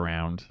interviewing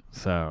around,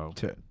 so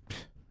Shit. we'll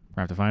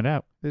have to find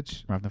out.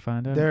 Bitch, We'll have to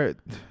find out. they're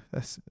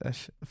that's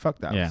fuck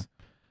that. Yeah.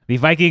 The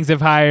Vikings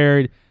have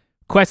hired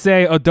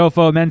Kwesi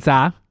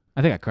Adofo-Mensah.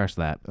 I think I crushed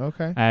that.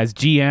 Okay. As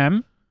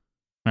GM.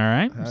 All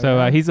right. Oh, So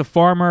yeah. he's a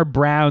former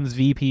Browns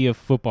VP of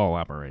football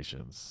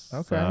operations.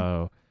 Okay.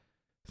 So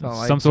Sound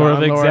like some sort of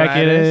John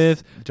executive.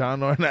 Laurinaitis. John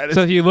Laurinaitis.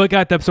 So if you look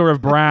at the sort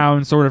of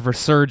Brown sort of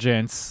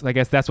resurgence, I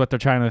guess that's what they're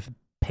trying to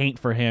paint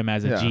for him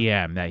as a Yeah.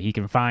 GM, that he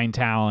can find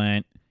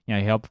talent. He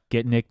helped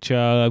get Nick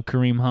Chubb,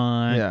 Kareem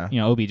Hunt.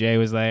 Yeah. OBJ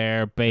was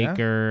there,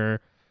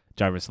 Baker,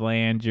 Jarvis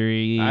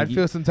Landry. I'd You-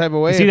 feel some type of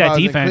way. you see if I that was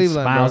in defense,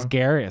 Cleveland, Myles bro.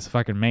 Garrett is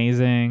fucking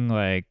amazing.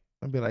 Like,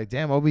 I'd be like,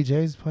 damn,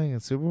 OBJ's playing in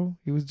Super Bowl.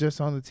 He was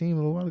just on the team a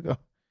little while ago.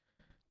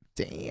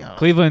 Damn.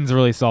 Cleveland's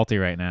really salty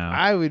right now.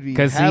 I would be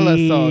Because hella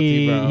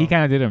salty, bro. he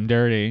kind of did him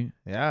dirty.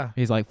 yeah.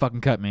 He's like, fucking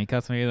cut me,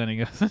 cuts me. Then he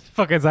goes,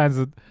 fucking signs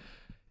it.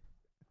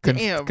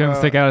 Damn, Couldn't bro.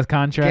 stick out his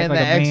contract Getting like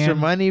that a extra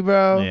man. money,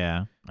 bro.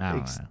 Yeah. I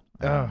don't Ex- know.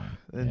 I don't know.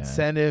 Yeah.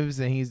 Incentives,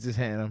 and he's just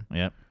hitting them.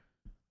 Yep.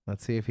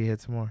 Let's see if he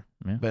hits more.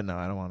 Yeah. But no,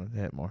 I don't want to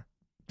hit more.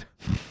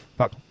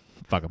 Fuck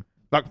him.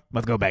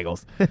 Let's go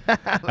Bagels. Let's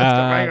go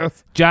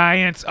Bengals.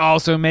 Giants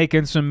also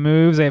making some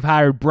moves. They've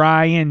hired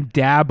Brian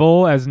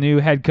Dabble as new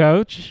head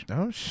coach.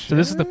 Oh shit. So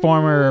this is the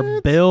former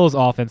Bills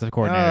offensive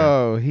coordinator.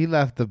 Oh, he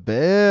left the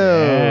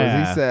Bills.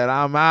 Yeah. He said,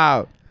 "I'm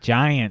out.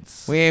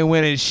 Giants. We ain't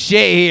winning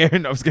shit here."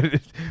 No, I'm just kidding.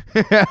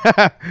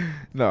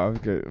 No, I'm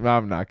kidding.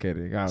 I'm not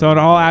kidding. So in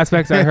all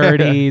aspects, I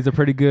heard he's a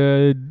pretty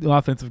good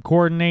offensive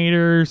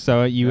coordinator.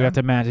 So you would Yeah. have to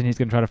imagine he's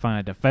going to try to find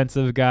a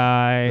defensive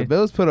guy. the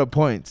Bills put up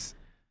points.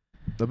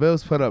 The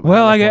Bills put up.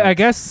 Well, hella I points.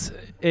 guess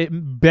it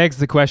begs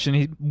the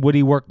question: would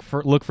he look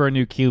for a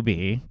new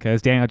QB?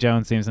 Because Daniel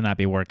Jones seems to not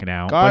be working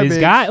out. But he's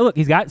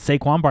Garbage. got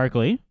Saquon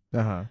Barkley,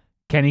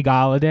 Kenny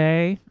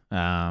Galladay,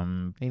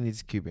 He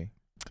needs a QB.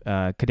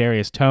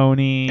 Kadarius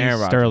Toney, Aaron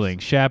Rodgers. Sterling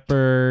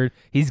Shepard.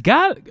 He's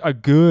got a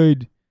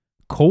good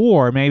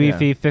core. Maybe if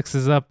Yeah. he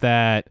fixes up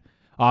that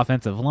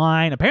offensive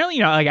line. Apparently,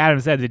 like Adam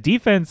said, the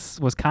defense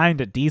was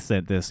kind of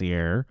decent this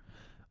year.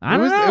 I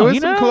don't know. It was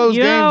some close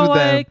games with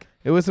them.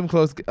 It was some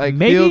close, like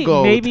field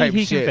goal type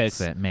he shits. can fix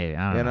it. Maybe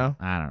I don't You know. know?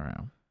 I don't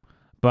know.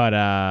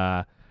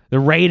 But the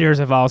Raiders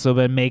have also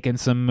been making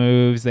some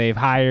moves. They've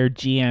hired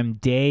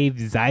GM Dave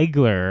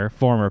Ziegler,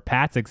 former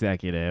Pats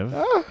executive,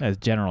 as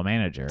general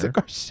manager. Took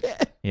our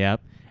shit.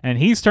 Yep. And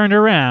he's turned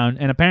around,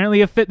 and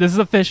apparently this is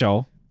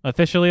officially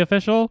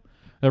official.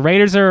 The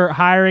Raiders are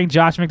hiring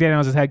Josh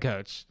McDaniels as head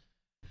coach.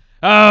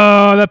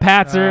 Oh, the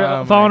Pats are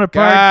Oh, falling my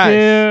apart gosh.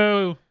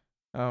 too.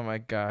 Oh my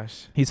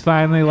gosh. He's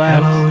finally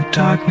left. Hello,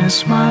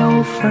 darkness, my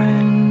old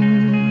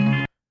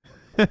friend.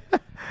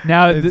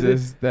 Now, It's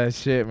just that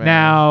shit, man.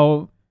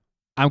 now,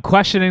 I'm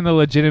questioning the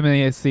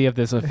legitimacy of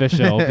this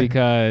official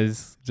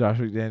because Josh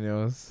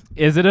McDaniels.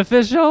 is it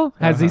official?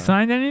 Has he Uh-huh.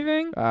 signed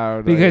anything? I don't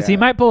know. Because he yet.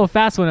 might pull a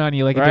fast one on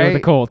you like he did with the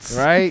Right? Colts.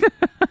 Right?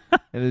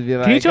 And it'd be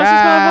like, Can you trust this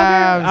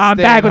motherfucker? I'm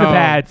staying back with the home.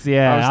 Pats.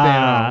 Yeah. I'm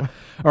staying home.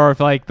 Or if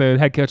like the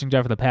head coaching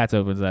job for the Pats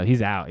opens up,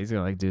 he's out. He's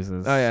gonna like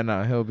deuces. Oh yeah,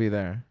 no, he'll be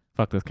there.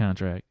 Fuck this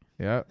contract.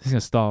 Yep. He's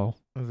gonna stall.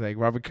 I was like,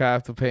 Robert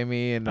Kraft will pay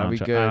me and I'll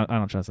be I good.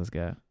 don't trust this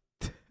guy.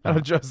 I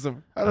don't trust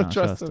him. I don't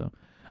trust him.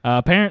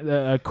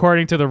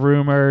 According to the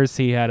rumors,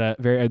 he had a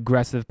very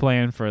aggressive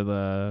plan for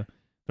the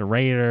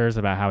Raiders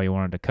about how he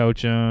wanted to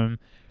coach them.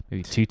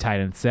 Maybe 2 tight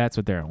end sets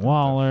with Darren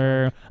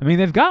Waller. I mean,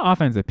 they've got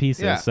offensive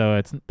pieces, Yeah.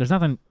 so there's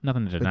nothing to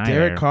But deny.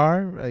 Derek there.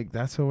 Carr, like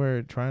that's what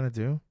we're trying to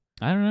do.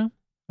 I don't know.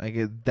 Like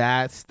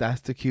that's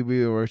the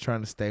QB that we're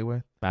trying to stay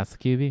with. That's the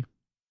QB.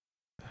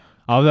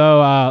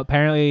 Although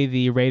apparently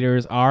the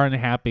Raiders are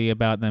unhappy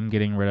about them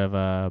getting rid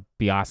of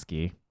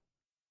Bioski,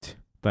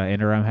 the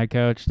interim head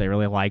coach. They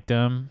really liked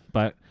him,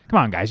 but come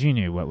on, guys, you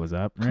knew what was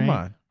up. Right? Come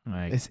on,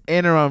 like it's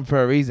interim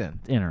for a reason.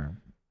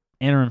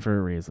 interim for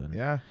a reason.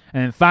 Yeah.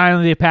 And then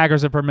finally, the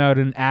Packers have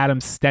promoted Adam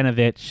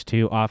Stenovich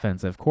to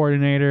offensive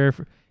coordinator.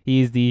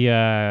 He's the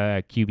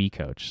QB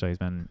coach, so he's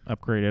been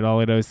upgraded all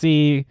at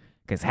OC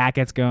because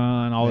Hackett's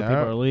gone. All the people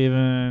Yep. are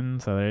leaving,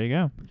 so there you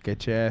go.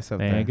 Get your ass up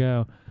There there. you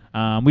go.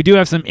 We do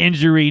have some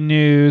injury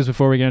news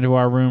before we get into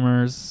our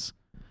rumors.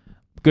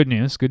 Good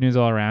news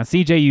all around.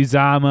 CJ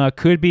Uzama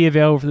could be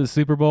available for the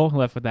Super Bowl. He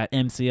left with that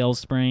MCL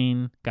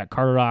sprain. Got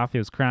carted off. He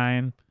was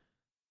crying.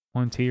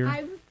 One tear.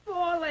 I've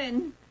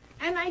fallen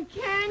and I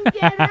can't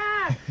get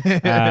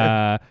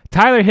up.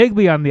 Tyler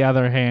Higbee, on the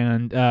other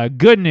hand,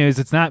 good news.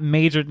 It's not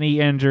major knee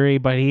injury,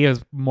 but he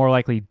is more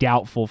likely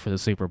doubtful for the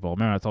Super Bowl.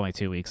 Remember, it's only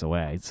 2 weeks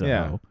away, so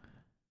Yeah.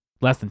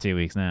 less than 2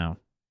 weeks now.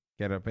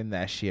 Get up in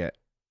that shit.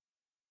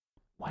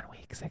 1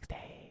 week, 6 days.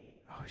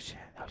 Oh shit.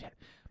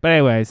 But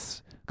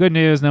anyways, good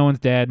news. No one's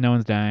dead. No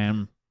one's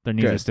dying. Their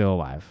knees Good. are still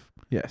alive.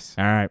 Yes.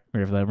 All right,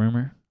 ready for that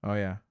rumor? Oh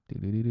yeah.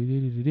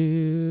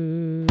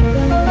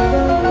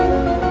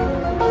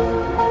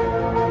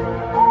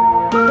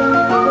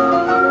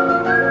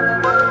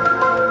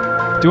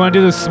 Do you want to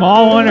do the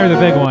small one or the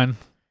big one?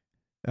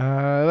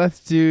 Let's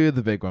do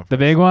the big one. The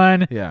big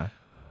one? Yeah.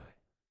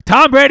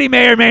 Tom Brady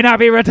may or may not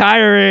be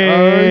retiring.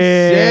 Oh,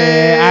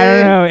 shit. I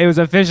don't know. It was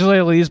officially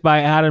released by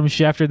Adam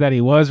Schefter that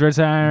he was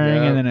retiring,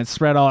 Yep. and then it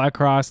spread all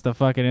across the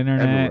fucking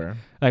internet Everywhere.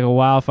 like a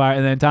wildfire.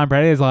 And then Tom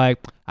Brady is like,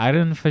 I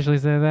didn't officially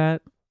say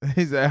that.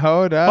 He said,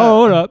 "Hold up." Oh,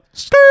 hold up.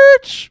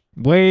 Search.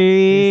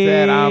 Wait. He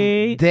said,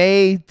 "I'm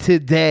day to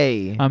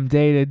day I'm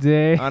day to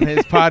day. on his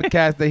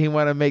podcast that he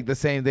want to make the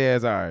same day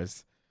as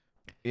ours."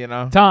 You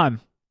know,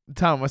 Tom,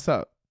 what's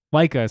up?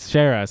 like us,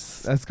 share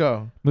us. Let's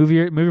go, Move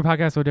your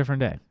podcast to a different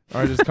day.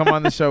 or just come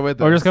on the show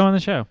with us. Or just come on the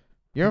show.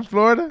 You're in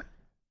Florida.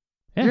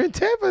 Yeah. You're in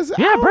Tampa. So-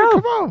 Yeah, oh, bro.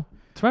 Come on.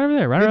 It's right over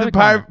there. Right Get over the the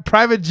corner.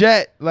 private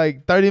jet,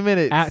 like 30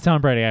 minutes. At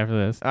Tom Brady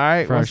after this. All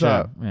right, For our what's show.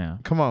 up? Yeah.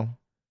 Come on.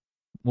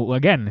 Well,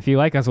 again, if you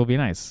like us, we'll be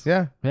nice.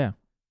 Yeah. Yeah.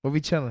 We'll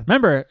be chilling.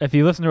 Remember, if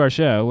you listen to our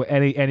show,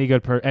 any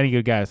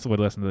good guys would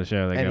listen to the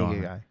show. They Any go good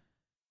on. guy.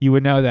 You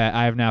would know that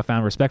I have now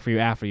found respect for you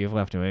after you've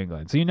left New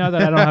England. So you know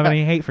that I don't have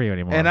any hate for you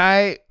anymore. And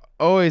I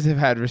always have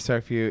had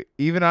respect for you,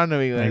 even on New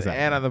England Exactly.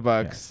 and on the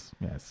Bucks.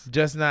 Yes.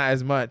 Just not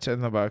as much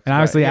on the Bucks. And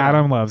obviously, but, you know,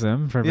 Adam loves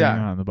him for being Yeah.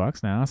 on the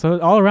Bucks now. So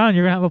all around,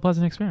 you're gonna have a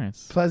pleasant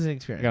experience. pleasant You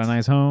experience. got a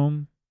nice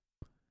home.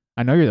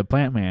 I know you're the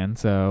plant man,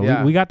 so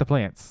Yeah. we got the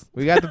plants.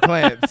 We got the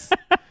plants,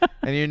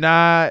 and you're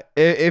not.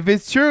 If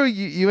it's true,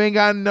 you ain't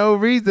got no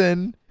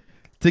reason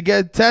to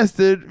get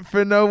tested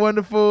for no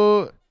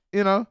wonderful,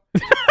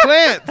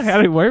 plants.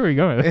 Where are we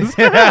going with this?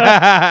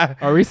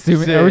 Are we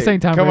assuming? Are we Shit. saying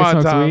Tom Come Brady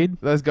on, smokes Tom. weed?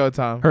 Let's go,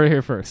 Tom. Heard it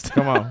here first.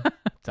 Come on.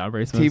 Tom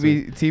Brady smokes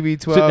weed.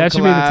 TB12 That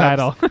should be the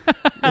title.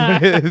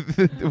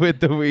 with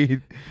the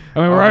weed. I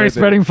mean, we're already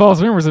spreading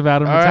false rumors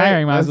about him All right,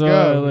 retiring. Might as let's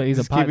well. go. He's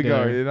Just a pot keep it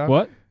dealer. going, you know?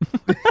 What?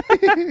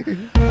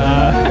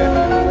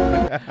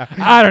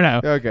 I don't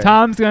know. Okay.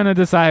 Tom's gonna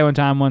decide when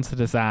Tom wants to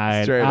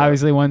decide. Straight up.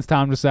 Obviously, once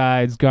Tom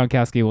decides,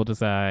 Gronkowski will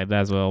decide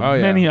as well. Oh,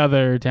 yeah. Many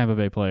other Tampa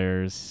Bay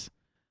players.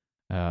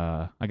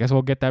 I guess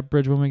we'll get that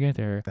bridge when we get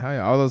there. Hell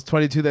yeah, all those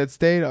 22 that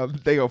stayed,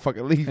 they gonna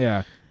fucking leave.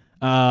 Yeah.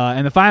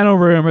 And the final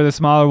rumor, the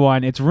smaller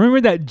one, it's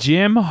rumored that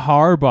Jim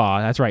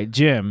Harbaugh, that's right,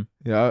 Jim,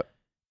 Yeah.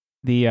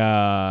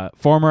 the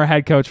former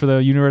head coach for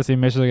the University of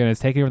Michigan, is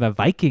taking over the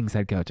Vikings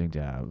head coaching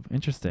job.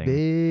 Interesting.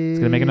 He's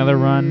going to make another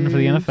run for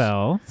the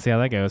NFL. See how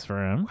that goes for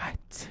him.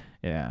 What?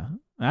 Yeah.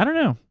 I don't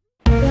know.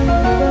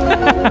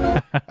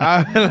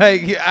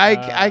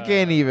 I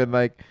can't even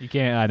like. You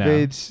can't, I know.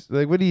 Bitch,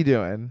 like, what are you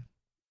doing?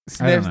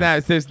 I don't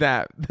Snap, snap, snip,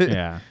 snap.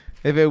 Yeah.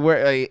 If it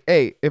work, like,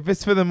 hey, if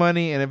it's for the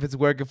money and if it's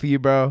working for you,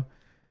 bro,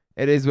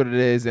 it is what it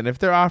is. And if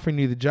they're offering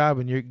you the job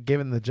and you're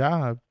given the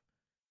job,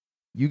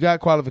 you got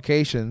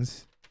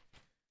qualifications.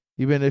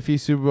 You've been to a few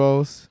Super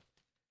Bowls.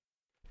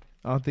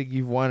 I don't think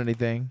you've won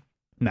anything.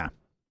 Nah.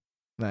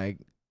 Like,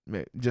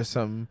 just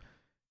some.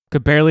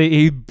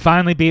 He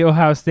finally beat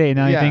Ohio State.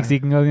 Now Yeah. he thinks he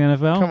can go to the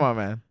NFL? Come on,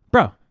 man.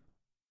 Bro.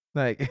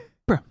 Like,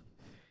 Bro.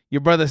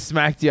 Your brother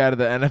smacked you out of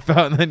the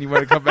NFL and then you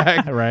want to come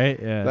back. Right?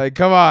 Yeah. Like,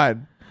 come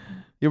on.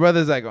 Your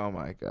brother's like, oh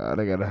my God,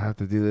 I gotta have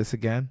to do this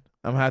again.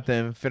 I'm gonna have to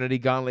Infinity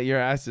Gauntlet your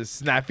ass, just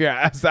snap your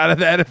ass out of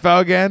the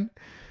NFL again.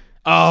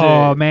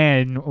 oh, Shit.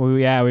 man.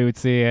 We would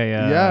see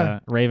a Yeah.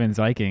 Ravens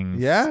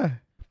Vikings. Yeah.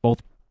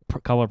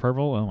 Color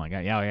purple? Oh, my God.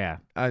 Yeah, oh, yeah.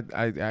 I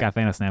Got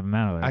Thanos snap him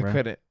out of there,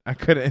 bro. I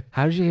couldn't.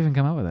 How did you even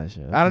come up with that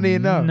shit? I don't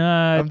even know.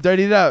 Nuts. I'm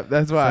dirtied up.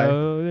 That's why.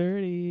 So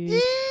dirty.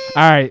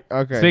 All right.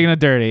 Okay. Speaking of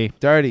dirty,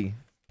 Dirty.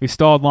 we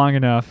stalled long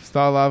enough.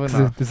 Stall love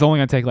enough. This is only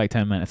going to take like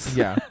 10 minutes.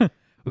 Yeah.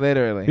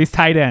 Literally. These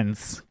tight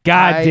ends.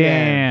 God Tight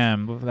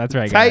damn. That's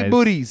right, guys. Tight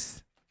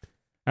booties.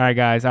 All right,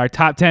 guys. Our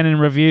top 10 in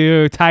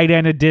review, tight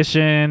end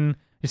edition.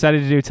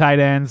 Decided to do tight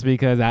ends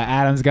because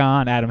Adam's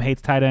gone. Adam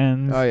hates tight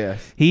ends. Oh,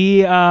 yes.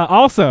 He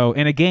also,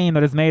 in a game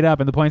that is made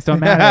up and the points don't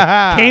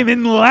matter, came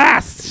in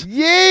last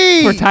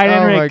Yay! for tight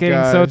end Oh my ranking.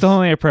 So it's gosh.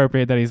 only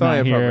appropriate that he's It's only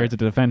not here appropriate. to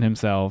defend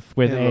himself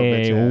with You little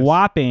bitch a ass.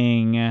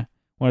 whopping,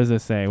 what does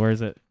this say? Where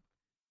is it?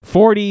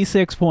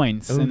 46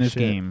 points Oh, in this shit.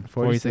 game.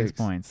 46 46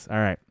 points. All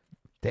right.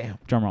 Damn.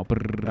 Drum roll.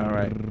 All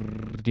right.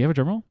 Do you have a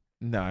drum roll?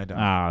 No, I don't.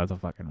 Ah, that's a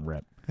fucking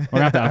rip. We're going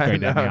to have to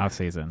upgrade that in the I know.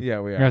 offseason. Yeah,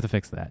 we We're are. going to have to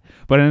fix that.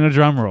 But in a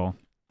drum roll,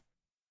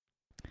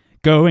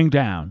 going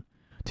down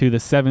to the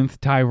 7th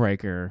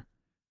tiebreaker,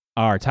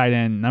 our tight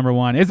end number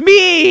 1 is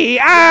me!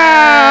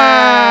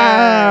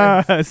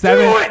 Ah! Yes!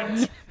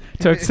 Seven.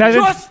 Took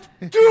 7. Just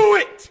do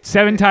it!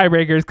 7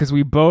 tiebreakers because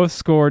we both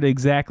scored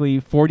exactly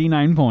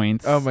 49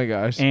 points. Oh my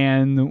gosh.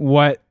 And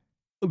what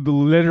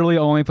literally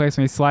only placed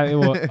me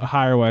slightly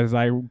higher was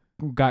I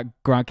got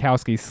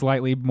Gronkowski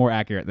slightly more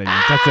accurate than you.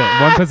 That's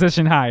it. One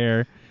position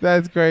higher.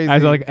 That's crazy. I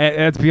was like,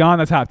 it's beyond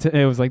the top 10.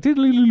 It was like, because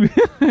Oh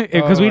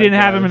we my didn't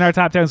have him in gosh. our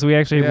top 10, so we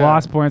actually Yeah.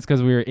 lost points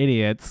because we were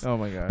idiots. oh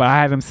my gosh. But I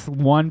had him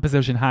one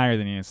position higher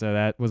than you, so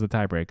that was a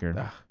tiebreaker.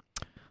 Ugh.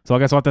 So I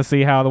guess we'll have to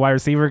see how the wide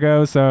receiver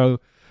goes. So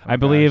I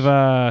believe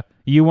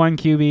you won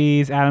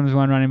QBs, Adams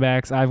won running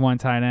backs, I've won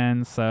tight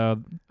ends.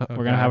 So we're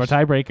going to have a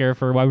gosh. tiebreaker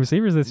for wide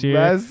receivers this year.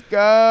 Let's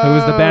go. Who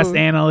was the best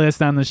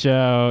analyst on the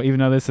show, even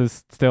though this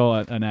is still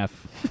an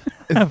F.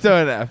 It's still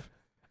an F.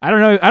 I don't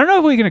know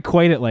if we can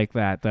equate it like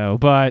that, though,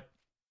 but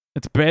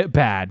it's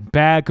bad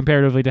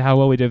comparatively to how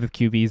well we did with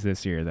QBs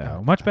this year, though.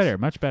 Oh, much better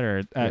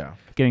at Yeah.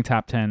 getting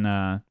top 10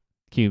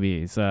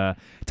 QBs.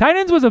 Tight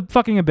ends was a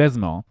fucking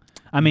abysmal.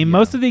 I mean, Yeah.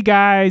 most of the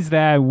guys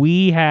that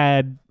we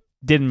had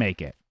didn't make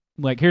it.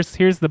 Like,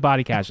 here's the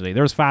body casualty.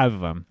 There was 5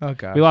 of them. Oh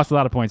gosh. We lost a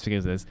lot of points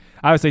because of this.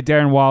 I would say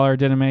Darren Waller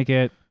didn't make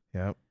it.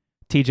 Yep.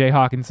 TJ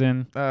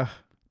Hawkinson,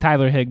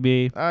 Tyler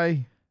Higbee,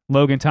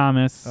 Logan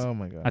Thomas. Oh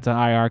my god. That's an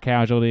IR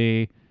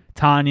casualty.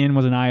 Tanyan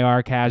was an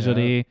IR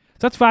casualty.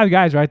 So that's 5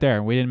 guys right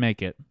there. We didn't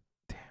make it.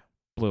 Damn.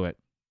 Blew it.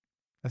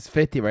 That's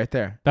 50 right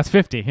there. That's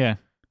 50, yeah.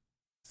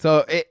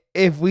 So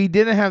if we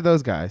didn't have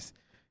those guys,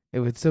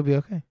 it would still be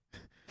okay.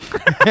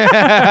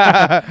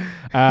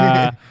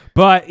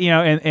 But, you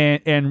know,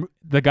 and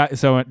the guy,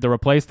 so to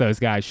replace those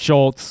guys,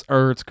 Schultz,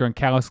 Ertz,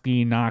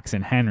 Gronkowski, Knox,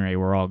 and Henry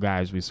were all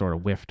guys we sort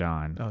of whiffed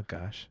on. Oh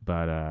gosh.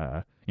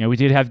 But, you know, we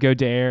did have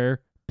Goddard,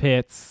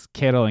 Pitts,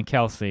 Kittle, and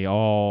Kelsey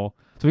all.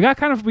 So we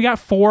got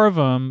 4 of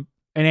them.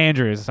 And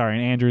Andrews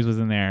was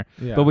in there.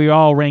 Yeah. But we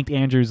all ranked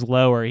Andrews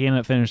lower. He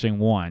ended up finishing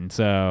 1.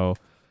 So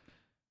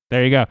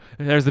there you go.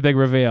 There's the big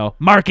reveal.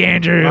 Mark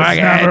Andrews, Mark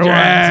number 1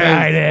 Andrews.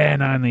 tight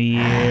end on the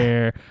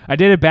year. I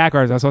did it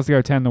backwards. I was supposed to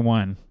go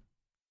 10-1.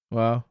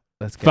 Well,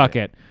 let's get Fuck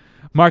it.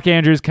 Mark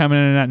Andrews coming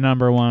in at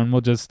number 1.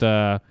 We'll just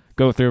go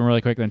through them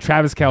really quick. Then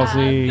Travis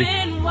Kelsey.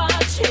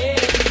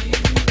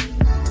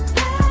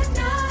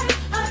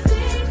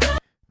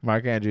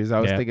 Mark Andrews. I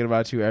was Yeah. thinking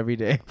about you every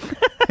day.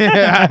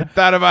 I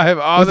thought about him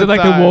all Was the it like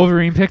time. the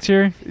Wolverine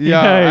picture?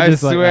 Yeah, I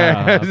just like, swear.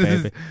 oh,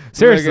 Just baby.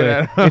 Seriously, looking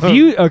at him. if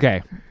you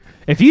okay,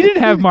 If you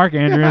didn't have Mark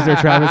Andrews or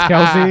Travis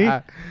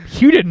Kelce,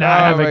 you did not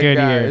have a good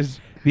year.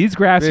 These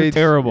graphs are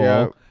terrible.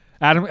 Yep.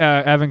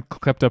 Evan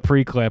clipped a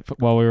pre-clip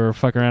while we were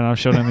fucking around. I was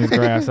showing him these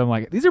graphs. I'm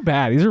like, these are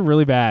bad. These are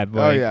really bad.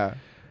 Like,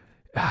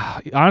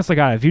 honestly,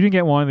 God, if you didn't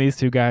get one of these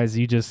two guys,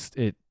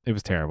 it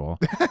was terrible.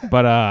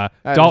 But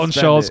Dalton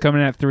Schultz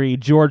coming in at 3,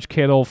 George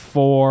Kittle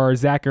 4,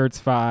 Zach Ertz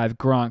 5,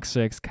 Gronk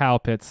 6, Kyle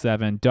Pitts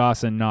 7,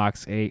 Dawson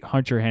Knox 8,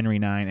 Hunter Henry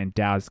 9, and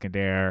Dallas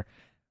Goedert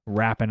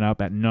wrapping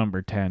up at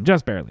number 10,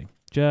 just barely.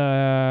 Wait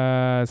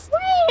a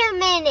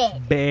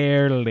minute.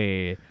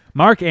 Barely.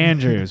 Mark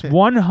Andrews,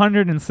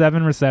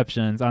 107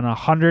 receptions on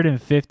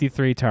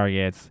 153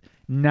 targets,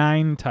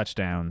 9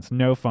 touchdowns,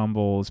 no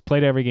fumbles,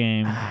 played every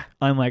game,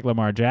 unlike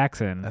Lamar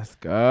Jackson. Let's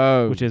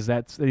go.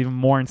 That's even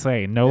more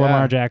insane. No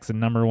Lamar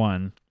Jackson, number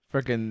 1.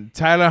 Freaking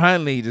Tyler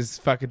Huntley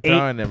just fucking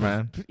throwing it,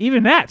 man.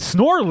 Even that,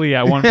 Snorley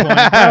at one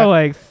point. Bro,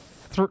 like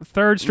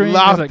third string,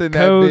 was like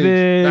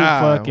COVID,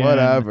 fucking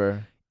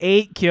whatever.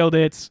 8 killed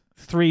it,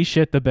 3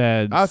 shit the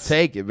beds. I'll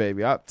take it,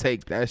 baby. I'll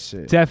take that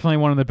shit. Definitely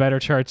one of the better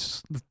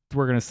charts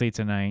we're going to see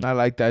tonight. I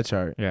like that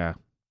chart. Yeah.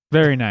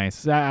 Very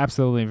nice.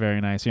 Absolutely very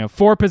nice.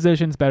 4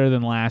 positions better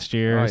than last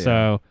year.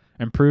 So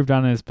improved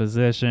on his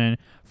position.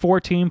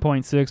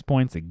 14.6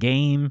 points a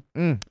game.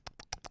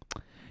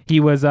 He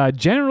was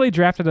generally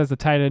drafted as the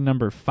tight end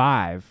number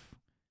 5.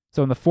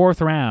 So in the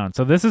 4th round.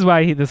 So this is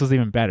why this was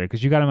even better,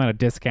 because you got him at a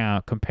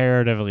discount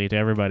comparatively to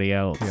everybody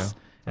else. Yeah.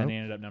 And he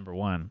ended up number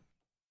 1.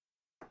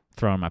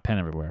 Throwing my pen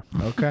everywhere.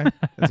 Okay.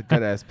 That's a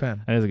good-ass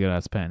pen. That is a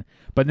good-ass pen.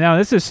 But now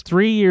this is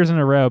 3 years in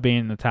a row being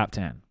in the top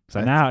 10.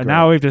 So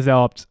now we've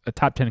developed a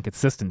top 10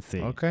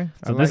 consistency. Okay.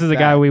 So this is a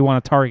guy we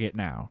want to target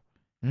now.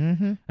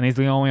 Mm-hmm. And he's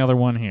the only other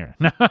one here.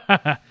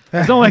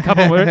 There's only a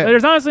couple.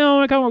 There's honestly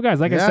only a couple more guys.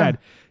 Like I said,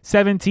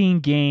 17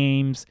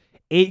 games,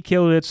 8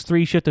 killed its,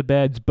 3 shit the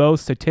beds,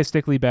 both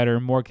statistically better,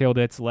 more killed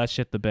its, less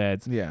shit the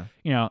beds. Yeah.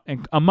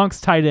 And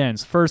amongst tight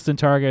ends, first in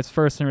targets,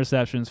 first in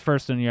receptions,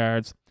 first in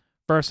yards,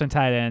 first in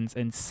tight ends,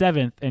 and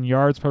 7th in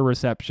yards per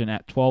reception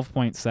at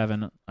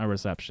 12.7 a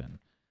reception.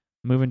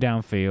 Moving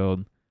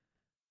downfield.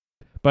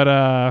 But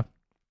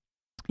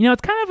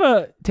it's kind of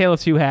a tale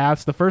of two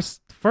halves. The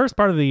first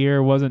part of the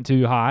year wasn't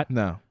too hot.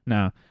 No.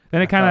 Then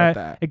it kind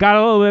of got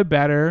a little bit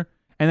better,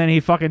 and then he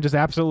fucking just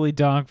absolutely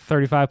dunked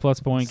 35-plus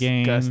point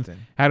game. Disgusting.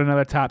 Had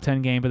another top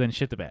 10 game, but then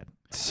shit the bed.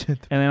 And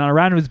then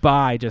around his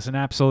bye, just an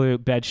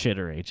absolute bed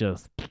shittery.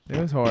 It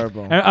was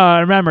horrible.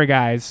 Remember,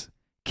 guys,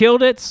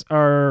 killed its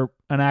are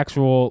an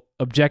actual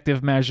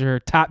objective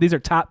measure. These are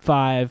top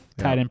 5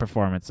 tight end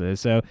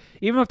performances. So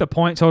even if the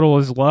point total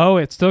is low,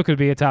 it still could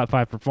be a top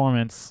 5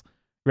 performance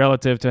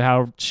relative to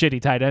how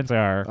shitty tight ends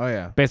are. Oh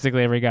yeah,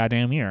 basically every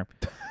goddamn year.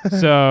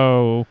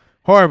 So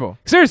horrible.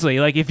 Seriously,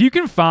 like if you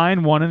can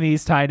find one of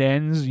these tight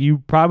ends, you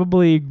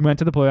probably went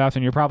to the playoffs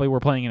and you probably were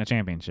playing in a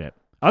championship.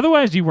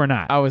 Otherwise, you were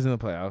not. I was in the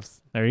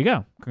playoffs. There you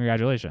go.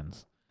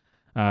 Congratulations.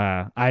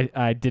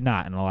 I did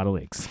not in a lot of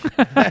leagues.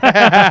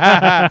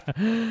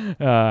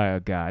 Oh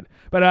God!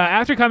 But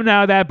after coming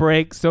out of that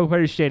break, still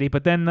pretty shitty.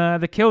 But then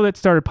the kill that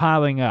started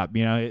piling up.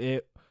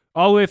 It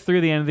all the way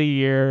through the end of the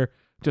year,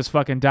 just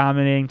fucking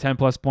dominating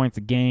 10+ points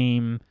a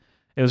game.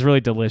 It was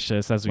really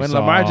delicious as we saw.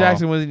 When Lamar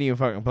Jackson wasn't even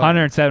fucking playing.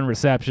 107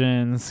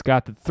 receptions,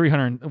 got the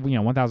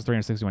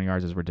 1,361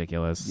 yards is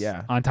ridiculous.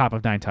 Yeah. On top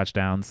of 9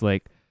 touchdowns,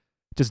 like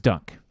just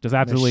dunk, just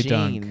absolutely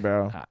Machine, dunk,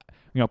 bro.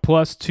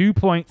 Plus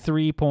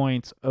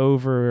 2.3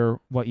 over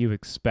what you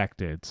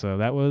expected. So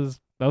that was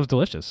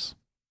delicious.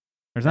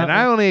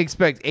 I only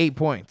expect 8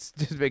 points.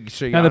 Just making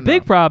sure you know. Now the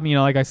big problem,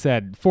 like I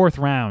said, 4th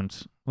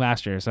round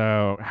last year.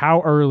 So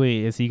how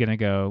early is he going to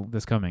go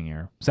this coming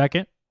year?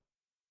 2nd?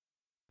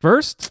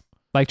 1st?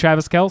 Like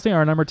Travis Kelce,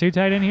 our number 2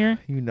 tight end here?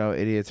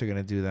 Idiots are going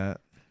to do that.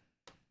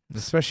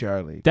 Especially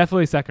our league.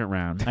 Definitely 2nd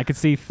round. I could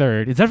see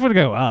 3rd. It's definitely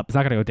going to go up. It's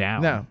not going to go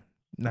down. No,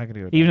 not going to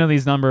go down. Even though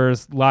these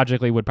numbers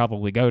logically would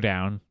probably go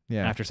down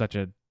after such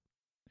a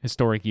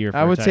historic year for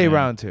I would say end.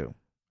 round 2.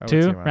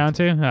 Round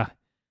 2?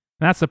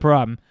 That's the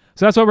problem.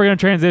 So that's what we're going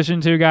to transition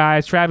to,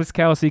 guys. Travis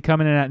Kelce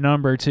coming in at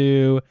number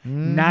 2.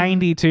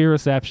 92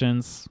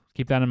 receptions.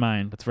 Keep that in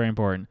mind. That's very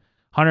important.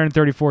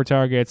 134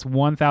 targets,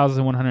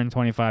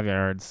 1,125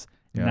 yards.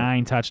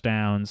 9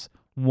 touchdowns,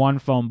 1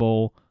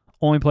 fumble,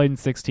 only played in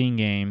 16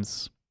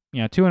 games,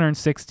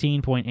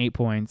 216.8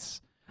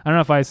 points. I don't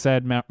know if I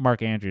said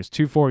Mark Andrews,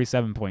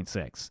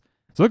 247.6.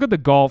 So look at the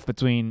gulf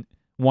between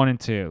 1 and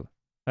 2.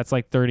 That's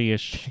like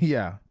 30-ish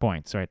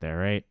points right there,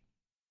 right?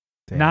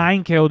 Damn.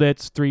 9 killed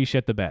it, 3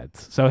 shit the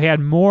beds. So he had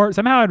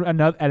somehow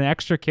an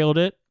extra killed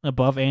it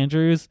above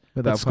Andrews,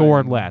 but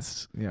scored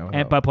less.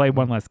 But played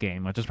 1 less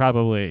game, which is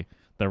probably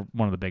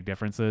one of the big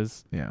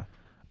differences. Yeah.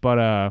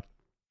 But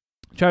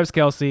Travis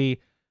Kelce,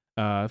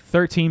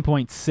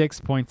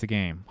 13.6 points a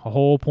game, a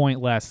whole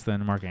point less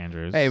than Mark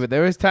Andrews. Hey, but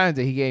there was times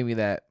that he gave me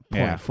that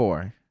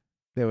 0.4.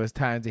 There was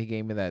times that he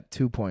gave me that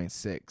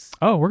 2.6.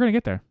 Oh, we're gonna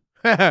get there.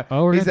 He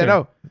said,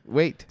 "Oh,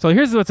 wait." So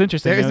here's what's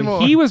interesting.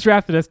 He was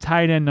drafted as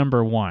tight end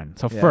number 1.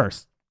 So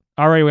first,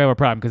 already we have a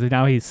problem because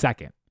now he's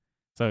 2nd.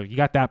 So you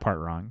got that part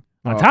wrong.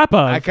 On top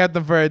of, I kept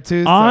him for a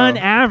 2. on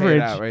so average,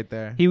 paid out right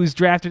there. he was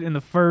drafted in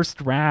the first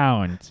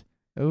round.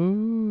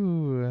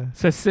 Ooh.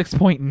 Says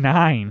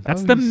 6.9.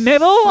 That's Holy the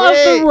middle of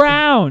shit. the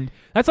round.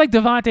 That's like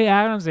Devontae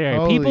Adams area.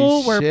 Holy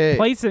People were shit.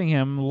 placing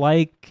him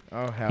like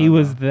Oh hell. he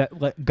was no.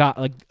 like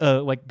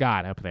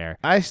God up there.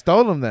 I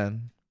stole him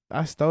then.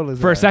 I stole his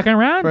For a ass. second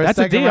round? For a That's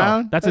a second deal.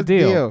 round? That's a That's a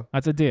deal. deal.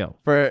 That's a deal.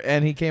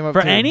 And he came up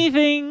For to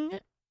anything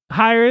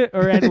higher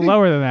or any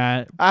lower than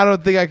that, I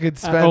don't think I could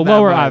spend that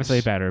lower much.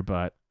 obviously better,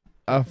 but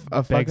a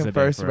begs fucking a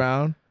first bit for it.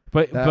 round.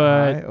 but That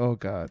but high? Oh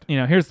god.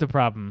 here's the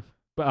problem.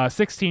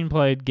 16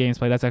 games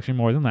played. That's actually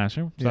more than last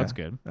year, so Yeah. that's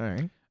good. All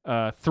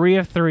right. 3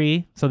 of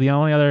 3, so the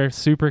only other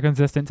super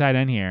consistent tight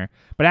end here.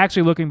 But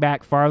actually looking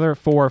back farther,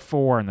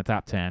 4 in the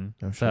top 10.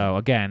 Oh, So shit.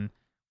 again,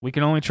 we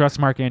can only trust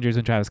Mark Andrews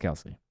and Travis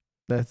Kelce.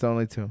 That's the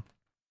only 2.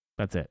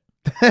 That's it.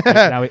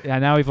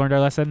 now we've learned our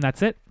lesson.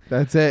 That's it.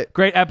 That's it.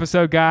 Great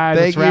episode, guys.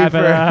 Thank Let's wrap you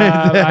it for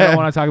up. that. I don't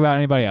want to talk about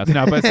anybody else.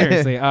 No, but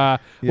seriously,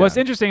 what's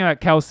Yeah. interesting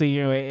about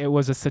Kelce, it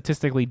was a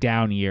statistically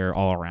down year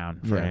all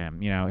around for Yeah.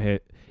 him.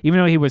 Even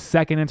though he was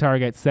second in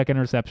targets, second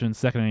in receptions,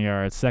 second in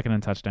yards, second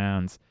in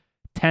touchdowns,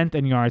 10th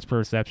in yards per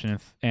reception,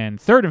 and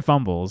third in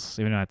fumbles,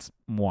 even though that's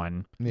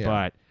 1. Yeah.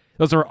 But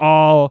those are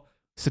all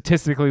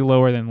statistically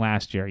lower than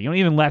last year.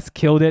 Even less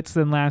killed its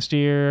than last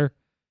year,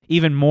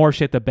 even more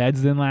shit the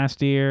beds than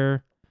last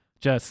year.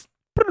 Just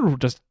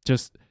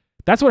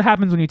that's what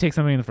happens when you take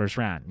somebody in the first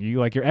round.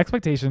 Your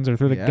expectations are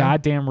through the Yeah.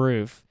 goddamn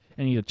roof,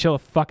 and you need to chill the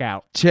fuck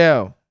out.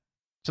 Chill.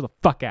 Chill the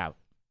fuck out.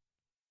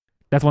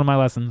 That's one of my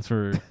lessons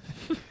for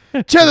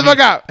Chill the fuck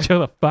out. chill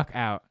the fuck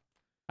out.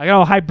 I got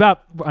all hyped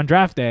up on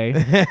draft day,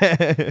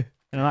 and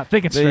I'm not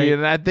thinking straight. You're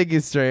not thinking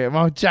straight. I'm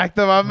all jacked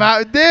up on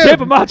Mountain Dew. Chip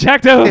them all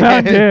checked out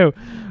Mountain Dew.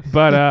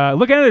 But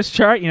looking at this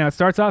chart, it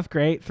starts off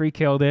great, 3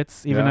 killed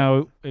its, even Yeah.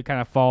 though it kind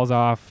of falls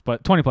off,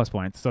 but 20 plus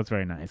points, so it's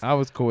very nice. I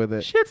was cool with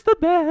it. Shits the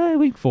bed,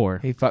 week 4.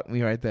 He fucked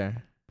me right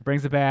there.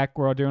 Brings it back,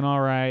 we're all doing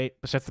all right,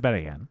 but shits the bed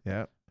again.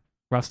 Yeah.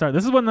 Rough start.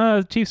 This is when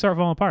the Chiefs start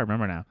falling apart,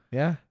 remember now.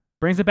 Yeah.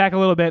 Brings it back a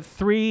little bit,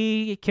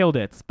 3 killed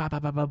its,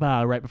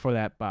 right before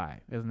that bye.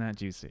 Isn't that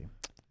juicy?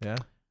 Yeah.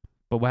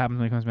 But what happens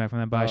when he comes back from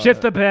that bye? Oh,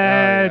 Shits the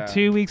bed, yeah.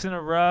 2 weeks in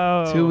a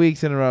row. 2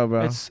 weeks in a row,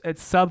 bro.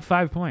 It's sub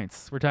 5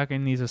 points. We're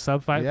talking these are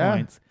sub 5 Yeah.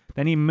 points.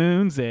 Then he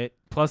moons it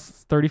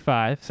plus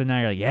 35. So now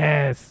you're like,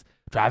 yes,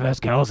 Travis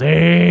It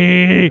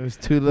Kelce. was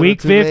too little.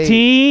 Week too late.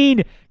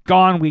 15,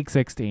 gone week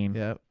 16.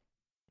 Yep.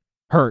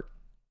 Hurt.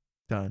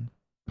 Done.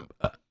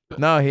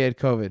 No, he had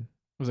COVID.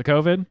 Was it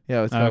COVID? Yeah,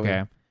 it was COVID.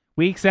 Okay.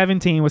 Week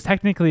 17 was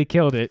technically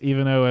killed it,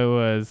 even though it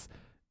was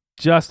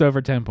just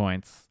over 10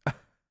 points.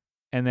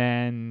 And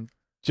then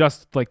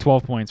just like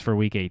 12 points for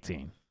week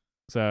 18.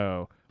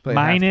 So Played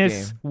half the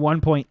minus game.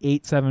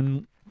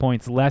 1.87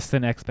 points less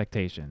than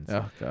expectations.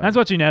 Oh, God. That's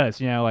what you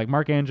notice. Like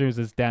Mark Andrews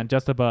is down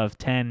just above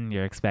 10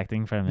 you're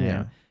expecting from him.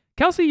 Yeah.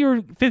 Kelce,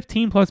 your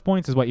 15 plus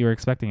points is what you were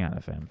expecting out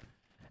of him.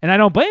 And I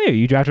don't blame you.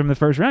 You drafted him in the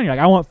first round. You're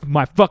like, I want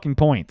my fucking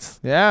points.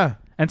 Yeah.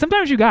 And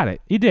sometimes you got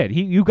it. You did.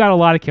 You got a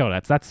lot of kill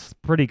nets. That's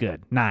pretty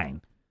good.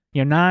 9.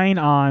 9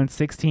 on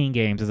 16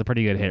 games is a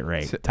pretty good hit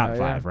rate. Top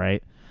 5,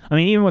 right? I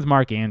mean, even with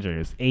Mark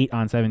Andrews, 8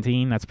 on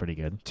 17, that's pretty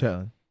good.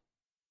 Chilling.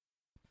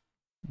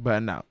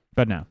 But no.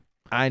 But no.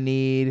 I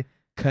need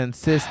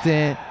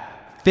consistent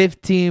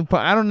 15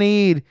 points. I don't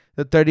need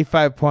the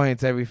 35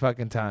 points every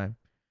fucking time.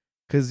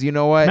 Because you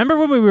know what? Remember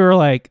when we were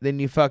like, Then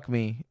you fuck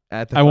me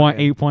at the I want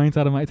fucking- 8 points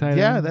out of my tight end?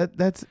 Yeah,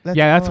 that's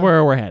that's all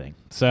where we're heading.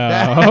 So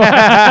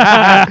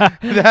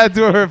that's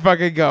where we're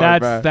fucking going,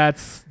 bro.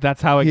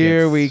 that's how it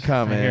Here gets we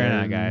come from here on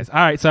out, in. guys. All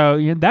right,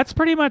 so that's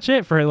pretty much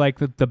it for like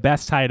the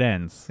best tight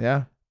ends.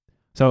 Yeah.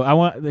 So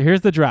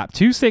here's the drop: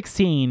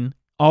 216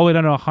 all the way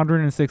down to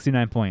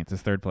 169 points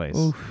is third place,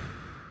 Oof.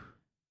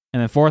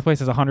 and then fourth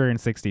place is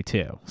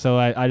 162. So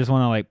I just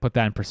want to like put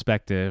that in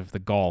perspective. The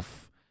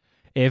golf.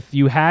 If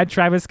you had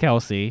Travis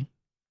Kelce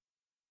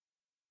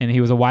and he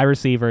was a wide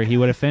receiver, he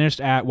would have finished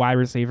at wide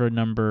receiver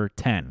number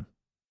 10.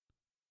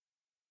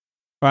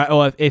 All right.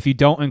 Well, if you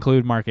don't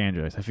include Mark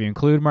Andrews, if you don't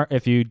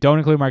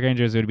include Mark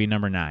Andrews, it would be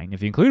number 9.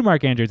 If you include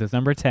Mark Andrews, it's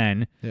number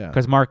 10 Yeah.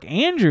 because Mark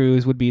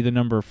Andrews would be the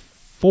number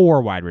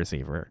 4 wide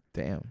receiver.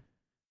 Damn.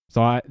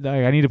 So I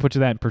need to put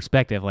that in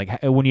perspective.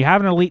 Like when you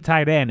have an elite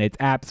tight end, it's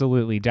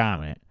absolutely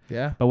dominant.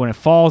 Yeah. But when it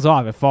falls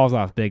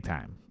off big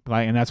time.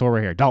 Like, and that's where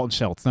we're here. Dalton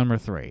Schultz, number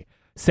 3.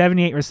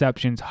 78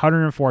 receptions,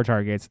 104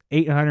 targets,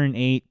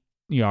 808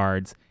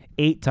 yards,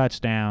 8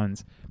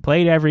 touchdowns,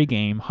 played every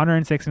game,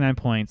 169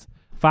 points,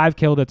 5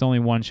 killed, it's only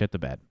 1 shit the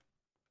bed.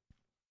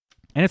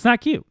 And it's not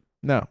cute.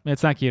 No.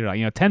 It's not cute at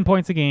all. 10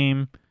 points a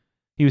game.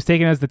 He was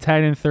taken as the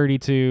tight end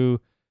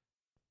 32,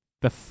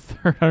 the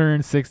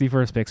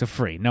 361st pick, so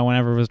free. No one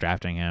ever was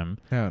drafting him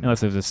Hell no.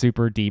 unless it was a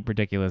super deep,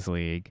 ridiculous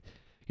league.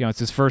 It's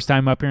his first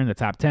time up here in the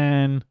top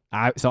 10.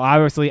 So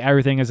obviously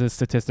everything is a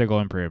statistical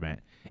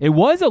improvement. It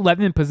was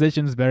 11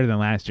 positions better than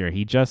last year.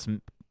 He just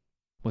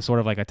was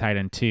sort of like a tight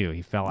end 2.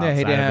 He fell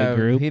outside of the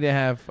group. He didn't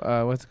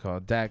have what's it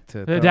called? Dak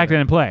to throw Dak it.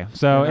 didn't play.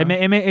 So You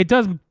know? it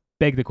does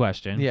beg the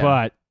question. Yeah.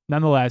 But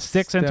nonetheless,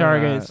 6 in Still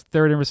targets,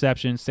 3rd in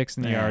receptions, 6th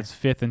in Nah. yards,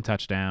 5th in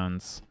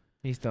touchdowns.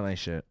 He still ain't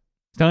shit.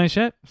 Still ain't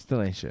shit.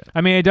 Still ain't shit.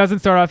 I mean, it doesn't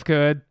start off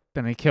good.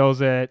 Then he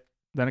kills it.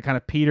 Then it kind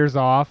of peters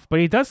off. But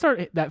he does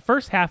start. That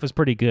first half is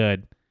pretty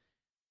good.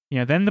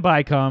 Then the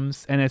bye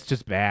comes, and it's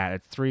just bad.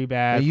 It's 3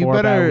 bad,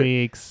 4 bad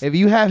weeks. If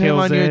you have him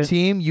Kills on your it.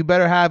 team, you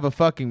better have a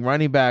fucking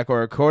running back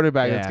or a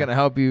quarterback that's Yeah. going to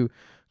help you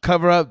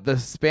cover up the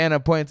span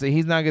of points that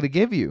he's not going to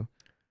give you.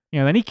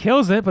 Then he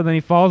kills it, but then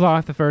he falls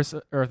off the first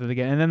earth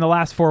again. And then the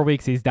last 4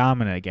 weeks, he's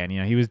dominant again.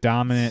 He was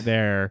dominant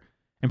there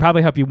and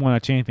probably helped you win a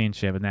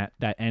championship in that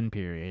end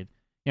period.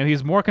 He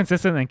was more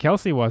consistent than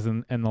Kelsey was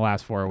in the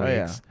last 4 weeks,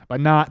 yeah. but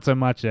not so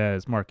much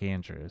as Mark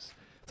Andrews.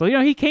 So,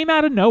 he came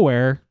out of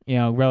nowhere,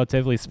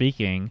 relatively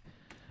speaking.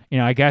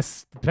 I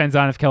guess depends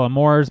on if Kellen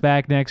Moore's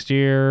back next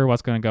year,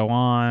 what's going to go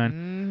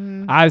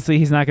on. Obviously,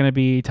 he's not going to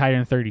be tight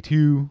end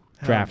 32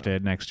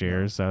 drafted next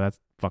year, so that's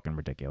fucking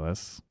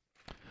ridiculous.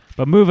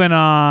 But moving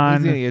on.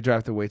 He's going to get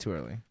drafted way too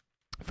early.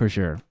 For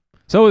sure.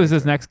 So is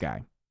this next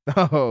guy.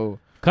 Oh.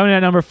 Coming in at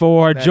number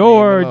 4, That name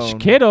George alone.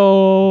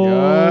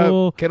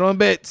 Kittle. Yup. Kittle and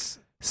bits.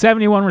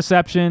 71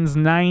 receptions,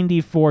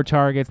 94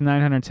 targets,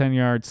 910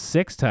 yards,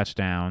 6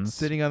 touchdowns,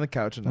 Sitting on the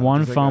couch. And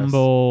 1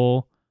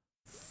 fumble.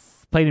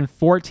 Played in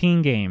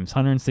 14 games,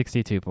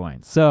 162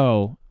 points.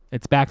 So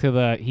it's back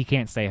to he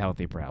can't stay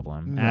healthy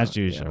problem, as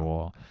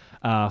usual.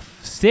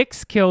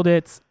 6 killed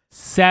it,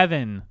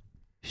 7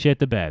 shit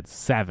the bed.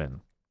 7.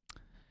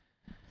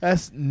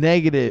 That's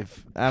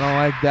negative. I don't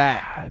like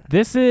that.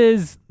 This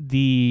is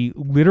the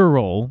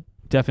literal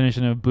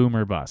definition of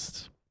boomer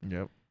bust.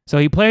 Yep. So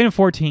he played in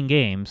 14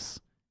 games,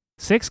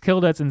 6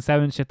 killed it and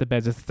 7 shit the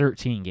beds is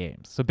 13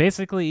 games. So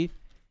basically,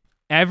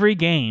 every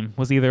game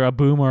was either a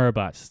boom or a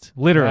bust.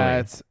 Literally.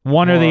 That's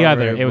one or the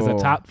other. It was a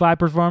horrible. top 5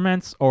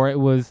 performance or it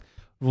was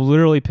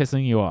literally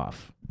pissing you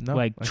off. Nope,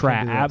 like I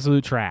can't do that.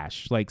 absolute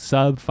trash. Like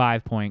sub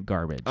 5-point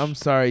garbage. I'm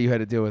sorry you had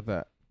to deal with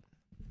that.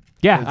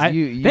 yeah,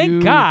 'cause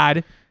thank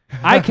God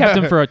I kept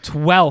him for a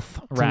 12th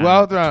round.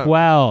 12th round.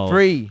 12.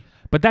 Free.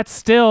 But that's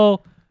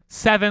still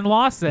 7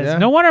 losses. Yeah.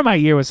 No wonder my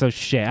year was so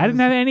shit. I didn't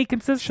have any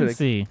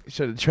consistency.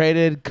 Should have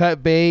traded,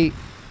 cut bait.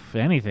 If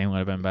anything would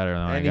have been better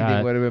than what I Anything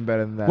got. would have been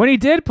better than that. When he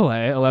did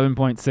play,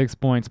 11.6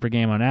 points per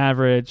game on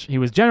average, he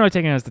was generally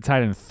taken as the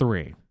tight end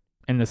 3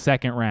 in the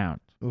second round,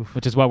 Oof.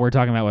 which is what we're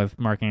talking about with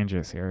Mark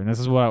Andrews here. And this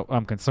is what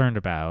I'm concerned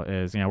about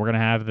is, we're going to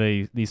have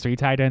these 3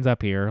 tight ends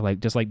up here,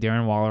 just like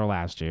Darren Waller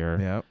last year.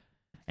 Yep.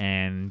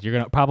 And you're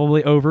going to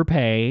probably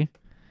overpay.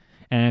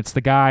 And it's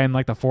the guy in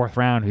the 4th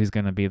round who's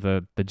going to be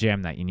the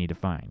gem that you need to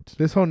find.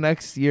 This whole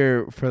next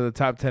year for the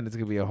top 10 is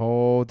going to be a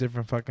whole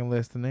different fucking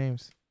list of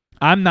names.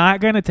 I'm not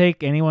going to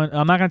take anyone.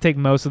 I'm not going to take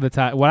most of the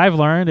time. What I've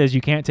learned is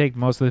you can't take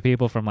most of the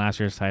people from last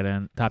year's top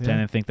 10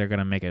 and think they're going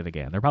to make it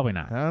again. They're probably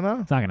not. I don't know.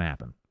 It's not going to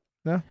happen.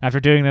 No.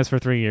 After doing this for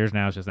 3 years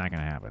now, it's just not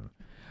going to happen.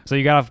 So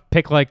you got to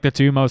pick the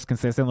 2 most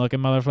consistent looking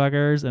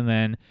motherfuckers and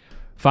then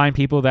find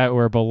people that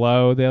were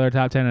below the other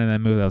top 10 and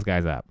then move those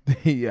guys up.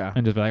 Yeah.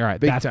 And just be like, all right,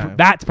 Big time.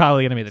 that's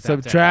probably going to be the top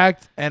 10.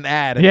 Subtract and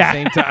add at Yeah. the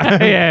same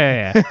time.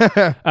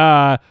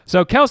 yeah.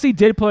 So Kelsey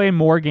did play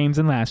more games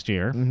than last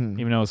year, Mhm.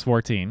 even though it was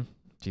 14.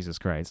 Jesus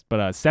Christ.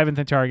 But 7th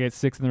in targets,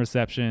 6th in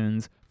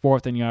receptions,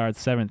 4th in yards,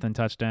 7th in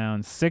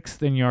touchdowns,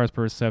 6th in yards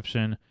per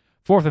reception,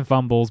 4th in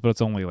fumbles, but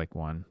it's only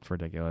 1. It's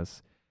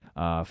ridiculous.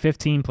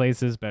 15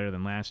 places better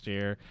than last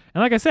year.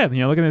 And like I said,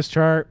 look at this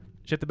chart.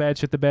 Shit the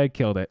bed,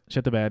 killed it.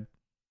 Shit the bed.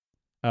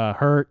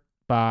 Hurt,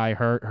 bye,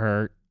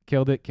 hurt.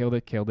 Killed it.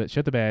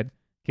 Shit the bed.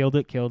 Killed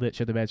it.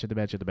 Shit the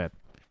bed.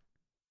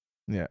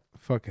 Yeah.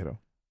 Fuck it.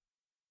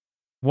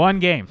 1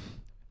 game.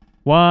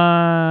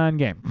 I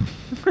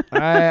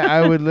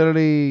would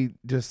literally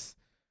just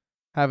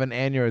have an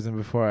aneurysm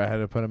before I had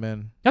to put him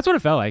in. That's what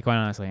it felt like, quite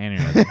honestly.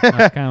 Aneurysm.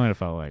 That's kind of what it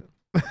felt like.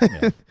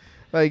 Yeah.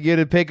 Like you had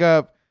to pick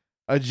up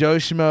a Joe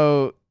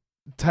Schmo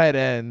tight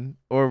end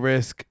or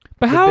risk.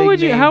 But the how big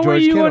would you? name How were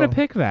George you going to Kittle.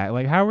 pick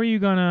that? How were you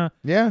gonna?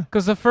 Yeah.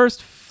 Because the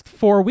first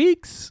 4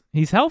 weeks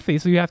he's healthy,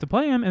 so you have to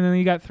play him, and then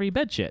you got 3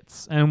 bed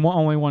shits, and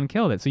only 1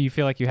 killed it, so you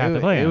feel like you have to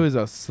play It him. was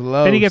a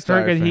slow. Then he gets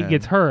start hurt. for He him.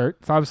 gets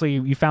hurt. So obviously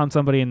you found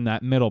somebody in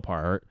that middle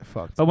part.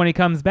 Fucked. But when he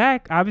comes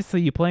back,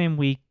 obviously you play him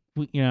week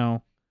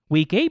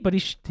 8, but he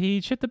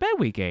shit the bed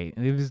week 8.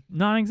 It was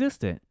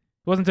non-existent.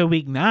 It wasn't until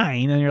week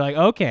 9, and you're like,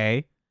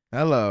 okay,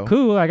 Hello.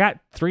 cool, I got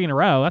 3 in a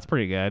row. That's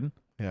pretty good.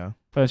 Yeah.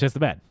 But it's just the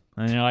bed.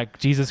 And you're like,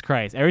 Jesus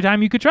Christ. Every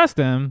time you could trust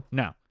him,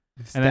 no.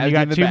 And then you Stabbed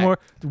got in the 2 back. more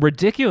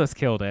ridiculous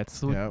killed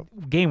it's Yep.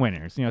 game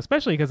winners,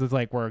 especially because it's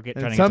like we're trying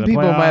And to some get to the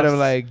people might have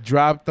playoffs.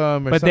 dropped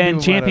them, or But some then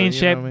people might have,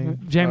 championship you know what I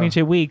mean?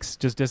 championship weeks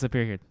just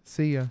disappeared.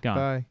 See ya. Gone.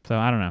 Bye. So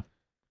I don't know.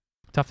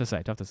 Tough to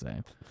say.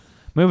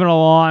 Moving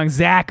along,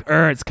 Zach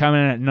Ertz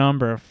coming in at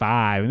number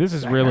 5. And this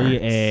is really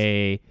Ertz.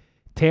 a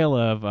tale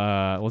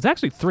of it's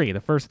actually 3. The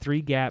first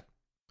 3 gap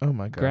Oh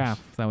my gosh.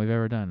 graph that we've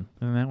ever done.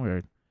 Isn't that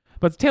weird?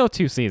 But it's a tale of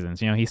 2 seasons.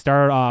 He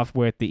started off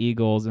with the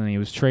Eagles and he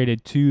was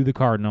traded to the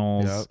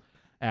Cardinals Yep.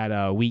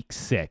 at week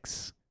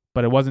 6.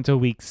 But it wasn't until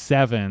week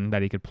 7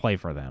 that he could play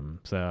for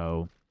them.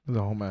 So It was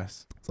a whole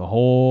mess. it's a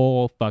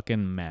whole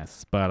fucking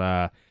mess.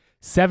 But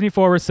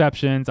 74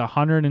 receptions,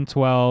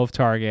 112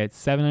 targets,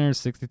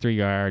 763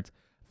 yards,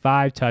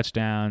 5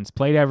 touchdowns,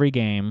 played every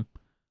game.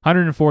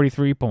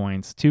 143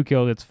 points, 2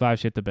 killed hits, 5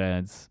 shit the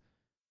beds,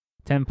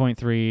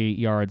 10.3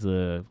 yards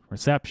of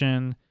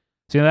reception.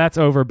 So that's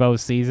over both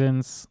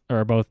seasons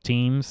or both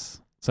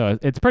teams. So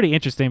it's pretty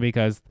interesting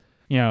because,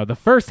 the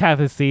first half of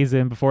the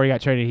season before he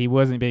got traded, he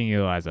wasn't being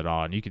utilized at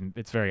all. And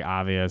it's very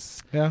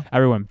obvious. Yeah.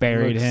 Everyone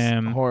buried Looks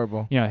him.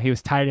 Horrible. He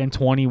was tight end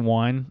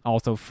 21,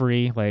 also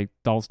free, like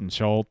Dalton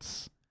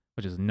Schultz,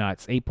 which is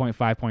nuts.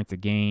 8.5 points a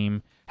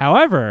game.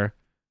 However,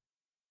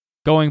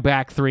 going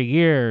back 3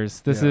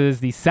 years, this is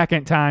the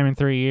second time in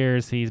 3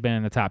 years he's been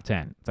in the top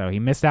 10. So he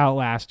missed out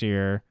last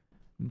year,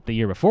 the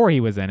year before he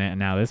was in it, and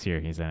now this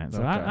year he's in it.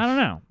 So I don't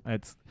know.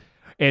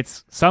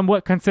 It's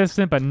somewhat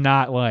consistent, but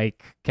not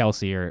like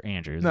Kelsey or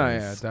Andrews. No,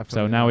 is. yeah, definitely.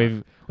 So now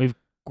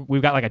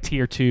we've got like a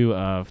tier 2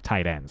 of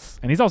tight ends,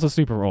 and he's also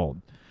super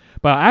old.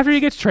 But after he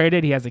gets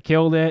traded, he hasn't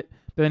killed it.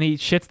 Then he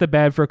shits the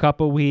bed for a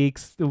couple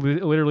weeks. It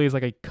literally is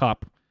like a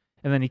cup,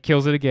 and then he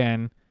kills it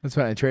again. That's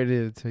why I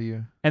traded it to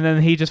you. And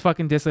then he just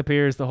fucking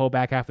disappears the whole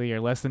back half of the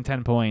year. Less than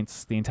 10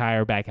 points the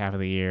entire back half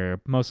of the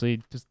year.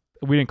 Mostly just,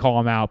 we didn't call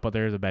him out, but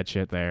there's a bad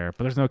shit there.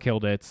 But there's no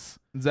killed hits.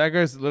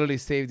 Zaggers literally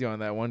saved you on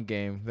that one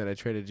game that I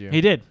traded you.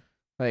 He did.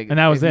 Like, and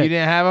that was if it. you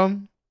didn't have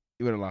him,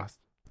 you would have lost.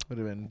 Would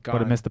have been gone. Would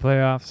have missed the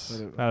playoffs.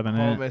 That would have been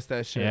it. Missed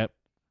that shit. Yep.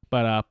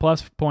 But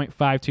plus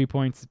 0.52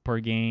 points per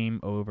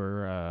game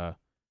over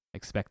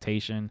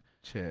expectation.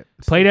 Shit.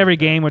 Played every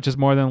game, which is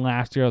more than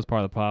last year. That was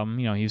part of the problem.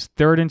 He was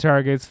 3rd in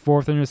targets,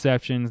 4th in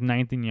receptions,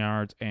 9th in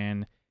yards,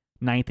 and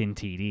 9th in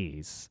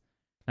TDs.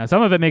 Now,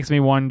 some of it makes me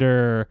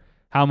wonder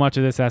how much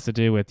of this has to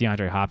do with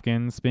DeAndre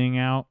Hopkins being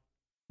out.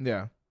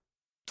 Yeah.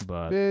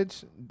 But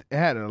Bitch, it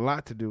had a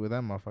lot to do with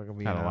that motherfucker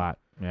being had out. a lot.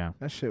 Yeah.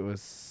 That shit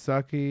was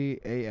sucky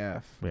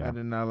AF. Yeah. I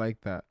did not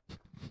like that.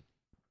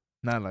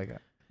 Not like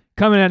that.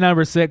 Coming at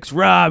number 6,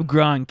 Rob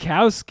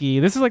Gronkowski.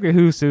 This is like the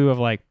who's who of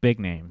like big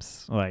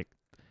names, like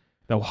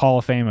the Hall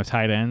of Fame of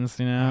tight ends.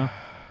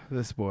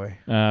 This boy.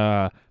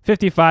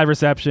 55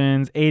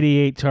 receptions,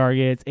 88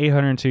 targets,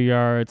 802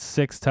 yards,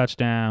 6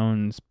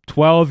 touchdowns,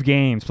 12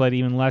 games, played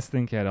even less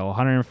than Kittle,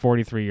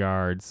 143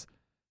 yards,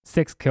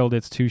 6 killed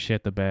hits, 2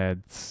 shit the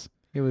beds.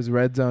 He was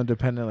red zone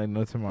dependent like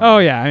no tomorrow. Oh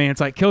yeah, I mean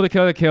it's like kill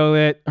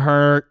it,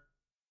 hurt.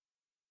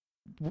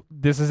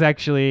 This is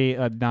actually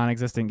a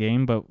non-existent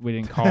game, but we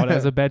didn't call it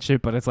as a bed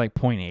shit. But it's like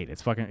 0.8.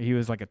 It's fucking. He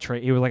was like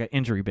he was like an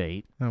injury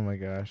bait. Oh my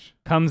gosh.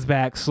 Comes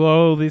back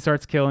slowly,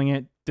 starts killing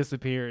it,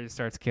 disappears,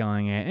 starts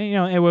killing it.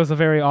 And, it was a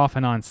very off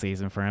and on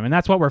season for him, and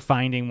that's what we're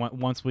finding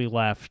once we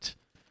left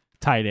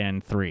tight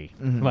end 3.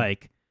 Mhm.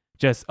 Like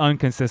just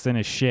inconsistent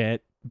as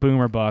shit,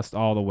 boomer bust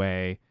all the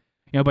way.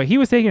 But he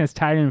was taking his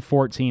tight end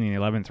 14 in the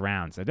 11th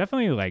round, so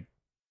definitely like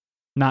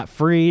not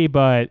free,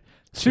 but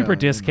super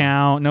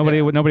discount.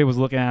 Nobody was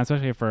looking at,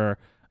 especially for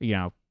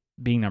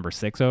being number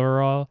 6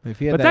 overall. If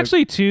he But had it's that,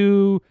 actually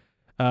 2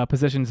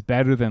 positions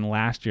better than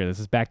last year. This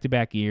is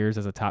back-to-back years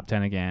as a top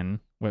 10 again,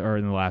 or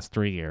in the last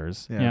 3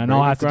 years. And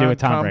all has to do with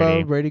Tom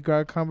Brady. Brady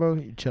Gronk combo,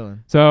 you're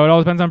chilling. So it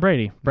all depends on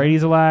Brady.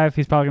 Brady's alive.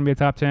 He's probably gonna be a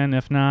top 10.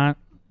 If not,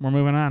 we're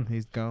moving on.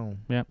 He's gone.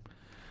 Yep.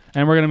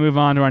 And we're going to move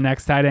on to our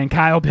next tight end,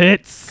 Kyle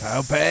Pitts.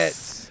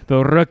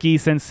 The rookie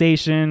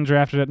sensation,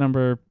 drafted at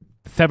number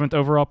 7th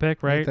overall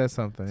pick, right? That's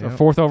something. So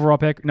 4th overall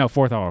pick? No,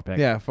 4th overall pick.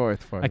 Yeah,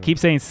 fourth. I keep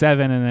saying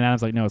 7, and then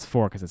Adam's like, no, it's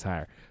 4 because it's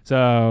higher.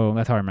 So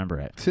that's how I remember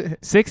it.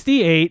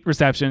 68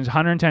 receptions,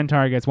 110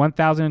 targets,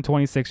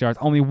 1,026 yards,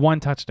 only 1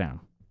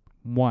 touchdown.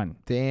 1.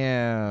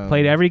 Damn.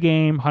 Played every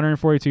game,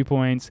 142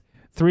 points,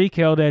 3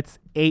 killed hits,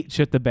 8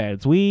 shit the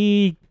beds.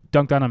 We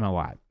dunked on him a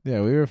lot.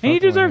 Yeah, we were. And he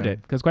deserved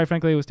it because, quite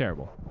frankly, it was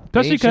terrible.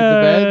 Especially What are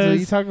you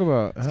because talking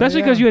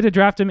about? you had to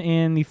draft him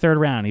in the 3rd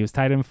round. He was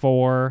tight end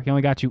 4. He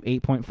only got you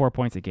 8.4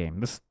 points a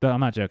game. I'm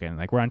not joking.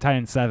 Like, we're on tight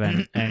end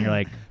 7, and you're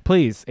like,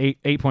 please,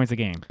 8 points a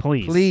game.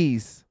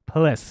 Please.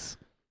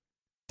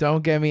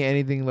 Don't get me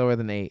anything lower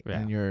than 8. Yeah.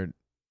 And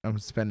I'm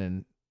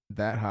spending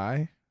that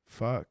high.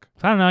 Fuck.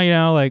 I don't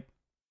know, like,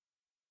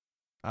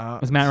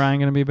 is Matt Ryan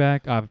going to be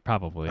back?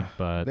 Probably,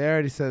 but. They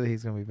already said that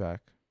he's gonna be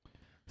back.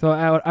 So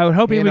I would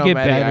hope he would get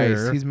Matty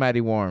better. Ice. He's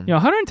mighty warm.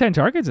 110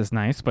 targets is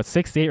nice, but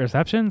 68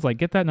 receptions, like,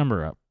 get that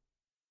number up.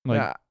 Like,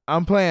 yeah,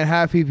 I'm playing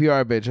half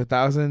PPR, bitch.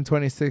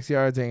 1,026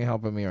 yards ain't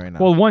helping me right now.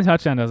 well, 1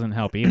 touchdown doesn't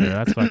help either.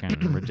 That's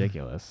fucking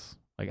ridiculous.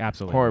 Like,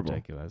 absolutely Horrible.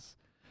 ridiculous.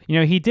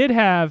 He did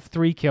have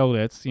 3 killed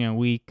hits,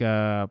 week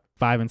 5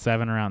 and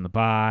 7 around the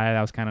bye.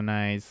 That was kind of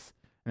nice.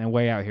 And then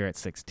way out here at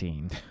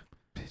 16.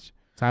 Bitch.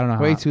 So I don't know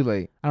Way too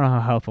late. I don't know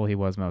how helpful he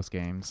was most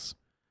games.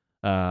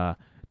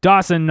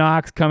 Dawson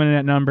Knox coming in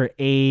at number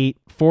 8,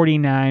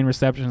 49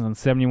 receptions on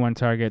 71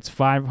 targets,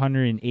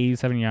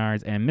 587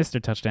 yards, and missed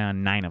a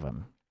touchdown, 9 of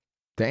them.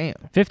 Damn.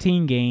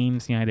 15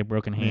 games, he had a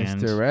broken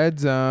hand. Mr. Red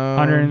Zone.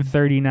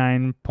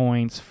 139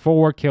 points,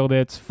 4 killed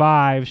hits,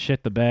 5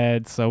 shit the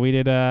bed. So we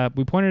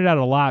pointed it out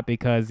a lot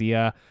because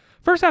the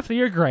first half of the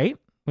year, great.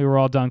 We were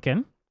all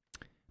dunking.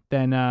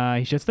 Then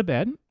he shits the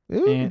bed.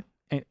 Ooh.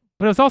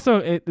 But it's also,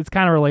 it's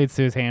kind of relates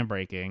to his hand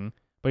breaking.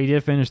 But he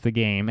did finish the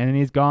game. And then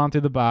he's gone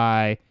through the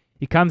bye.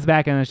 He comes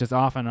back and it's just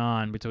off and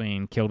on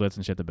between killed hits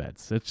and shit the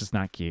beds. It's just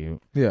not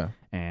cute. Yeah.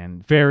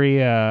 And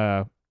very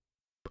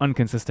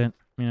inconsistent,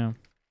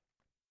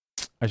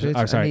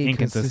 Bitch, I need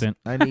inconsistent.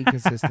 I need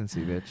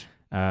consistency,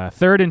 bitch.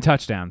 Third in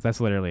touchdowns.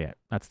 That's literally it.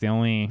 That's the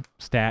only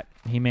stat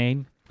he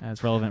made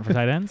that's relevant for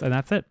tight ends, and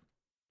that's it.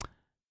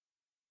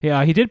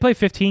 Yeah, he did play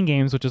 15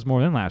 games, which is more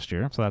than last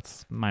year, so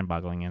that's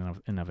mind-boggling in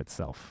and of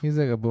itself. He's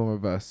like a boomer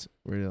bust,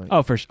 really.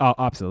 Oh,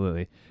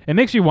 absolutely. It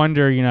makes you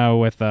wonder,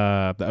 with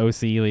the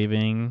OC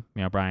leaving,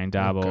 Brian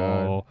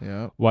Dabble,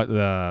 what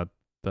the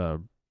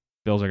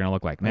Bills are going to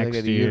look like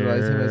next year.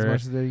 Utilize him as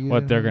much as they're using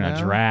what they're going to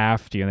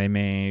draft. They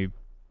may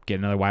get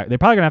another wide. They're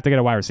probably going to have to get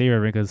a wide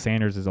receiver because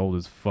Sanders is old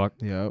as fuck.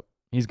 Yep.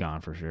 He's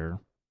gone for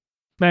sure.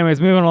 But anyways,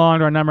 moving along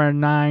to our number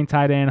 9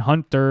 tight end,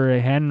 Hunter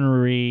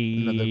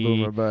Henry. Another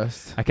boomer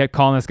bust. I kept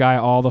calling this guy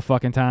all the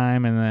fucking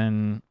time, and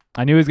then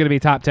I knew he was going to be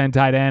top 10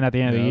 tight end at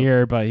the end of the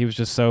year, but he was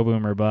just so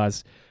boomer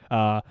bust.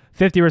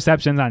 50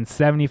 receptions on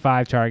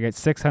 75 targets,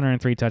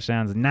 603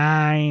 touchdowns,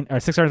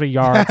 603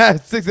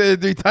 yards.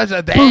 603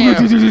 touchdowns.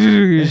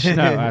 Damn.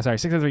 No, sorry,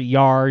 603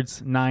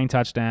 yards, 9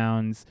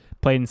 touchdowns.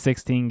 Played in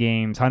 16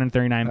 games,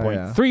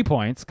 139.3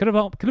 points. Could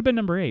have been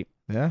number 8.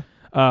 Yeah.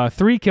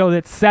 3 killed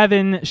it,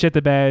 7 shit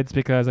the beds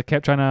because I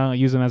kept trying to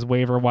use him as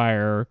waiver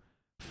wire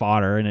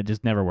fodder, and it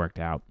just never worked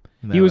out.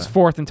 Never. He was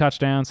 4th in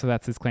touchdowns, so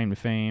that's his claim to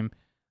fame.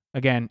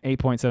 Again,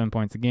 8.7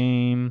 points a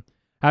game.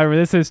 However,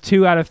 this is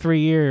 2 out of 3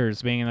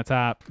 years being in the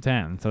top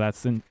 10, so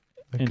that's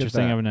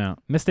interesting of a note.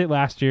 Missed it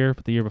last year,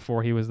 but the year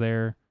before he was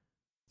there.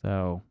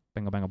 So,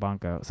 bingo, bango,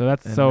 bongo. So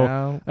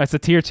that's a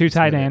tier 2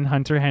 tight end,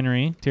 Hunter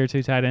Henry, tier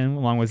 2 tight end,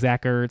 along with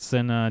Zach Ertz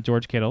and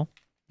George Kittle.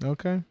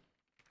 Okay.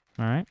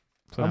 All right.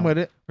 So I'm with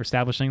it. We're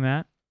establishing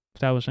that.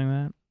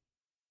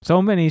 So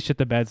many shit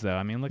the beds, though.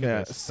 I mean, look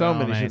at this. So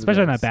many shit the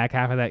especially in beds. the back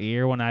half of that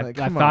year when I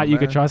Come thought on, you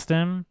could man. trust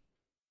him.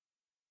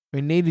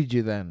 We needed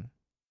you then.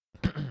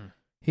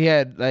 He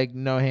had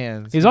no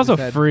hands. He's He also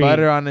just had free.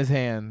 butter on his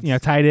hands.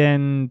 Tight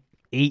end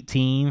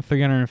 18,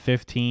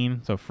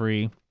 315, so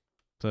free.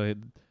 So a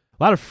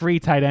lot of free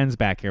tight ends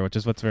back here, which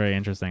is what's very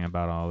interesting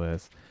about all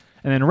this.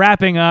 And then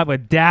wrapping up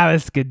with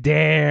Dallas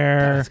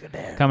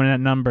Goedert coming in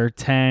at number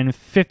 10,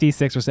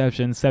 56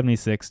 receptions,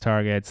 76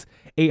 targets,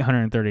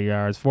 830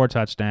 yards, 4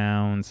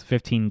 touchdowns,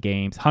 15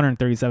 games,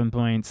 137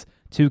 points,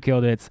 2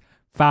 killed hits,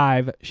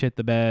 5 shit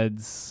the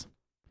beds.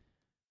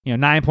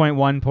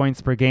 9.1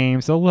 points per game,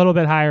 so a little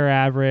bit higher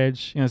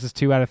average. This is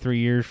 2 out of 3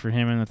 years for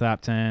him in the top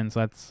 10.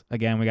 So that's,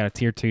 again, we got a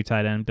tier 2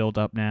 tight end built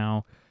up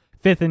now.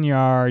 5th in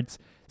yards,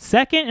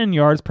 2nd in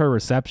yards per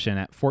reception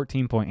at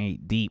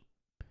 14.8 deep.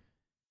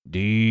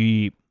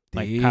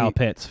 Like Kyle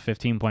Pitts,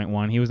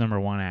 15.1. He was number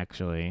 1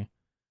 actually.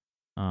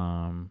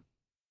 But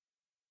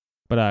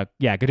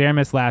Goedert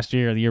missed last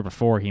year, the year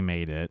before he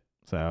made it.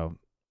 So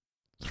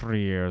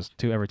 3 years,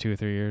 every 2 or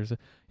 3 years.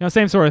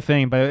 Same sort of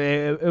thing, but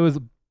it was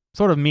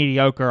sort of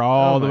mediocre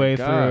all the way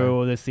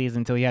through this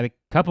season until he had a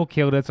couple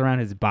kill hits around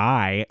his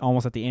bye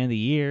almost at the end of the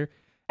year.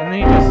 And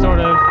then he just sort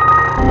of,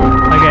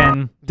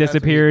 again,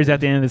 disappears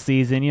at the end of the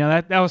season.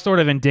 That was sort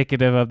of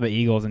indicative of the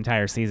Eagles'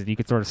 entire season. You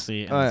could sort of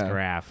see it in this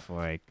graph.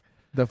 Like,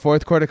 the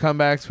fourth quarter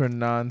comebacks were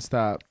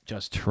nonstop.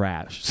 Just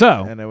trash.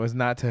 So, and it was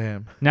not to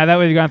him. Now that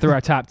we've gone through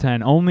our top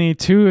 10, only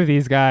 2 of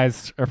these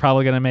guys are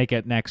probably going to make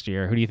it next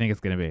year. Who do you think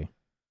it's going to be?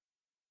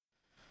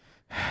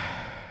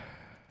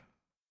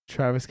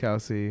 Travis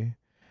Kelce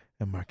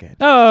and Mark Andrews.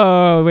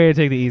 Oh, way to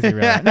take the easy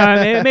route. No,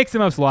 it makes the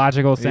most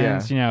logical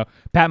sense.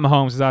 Pat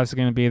Mahomes is obviously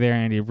going to be there.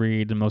 Andy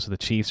Reid and most of the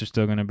Chiefs are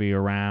still going to be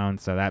around,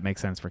 so that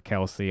makes sense for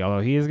Kelce, although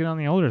he is getting on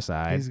the older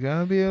side. He's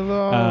going to be a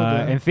little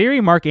older. In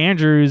theory, Mark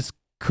Andrews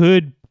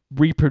could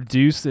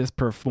reproduce this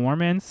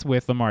performance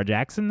with Lamar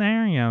Jackson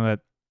there. That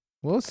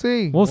we'll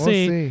see. We'll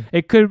see.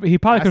 It could. He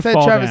probably could I said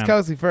fall Travis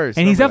down. Kelce first,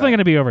 and he's definitely going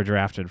to be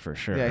overdrafted for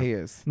sure. Yeah, he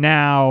is.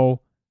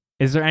 Now,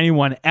 is there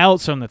anyone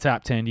else from the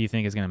top 10 do you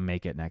think is going to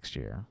make it next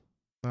year?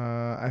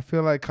 I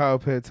feel like Kyle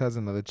Pitts has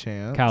another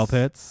chance. Kyle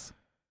Pitts.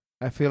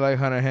 I feel like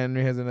Hunter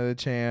Henry has another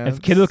chance.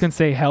 If Kittle can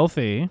stay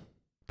healthy,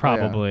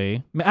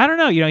 probably. I don't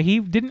know. He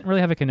didn't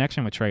really have a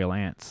connection with Trey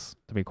Lance,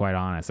 to be quite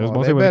honest. It was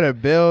mostly they better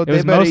build.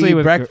 They better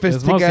eat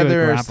breakfast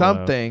together or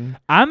something.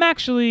 I'm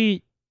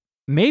actually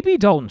maybe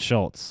Dalton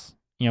Schultz.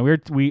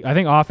 I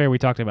think off air we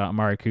talked about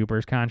Amari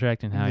Cooper's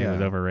contract and how he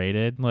was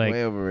overrated. Like,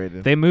 way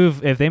overrated.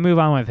 If they move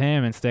on with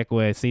him and stick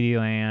with CeeDee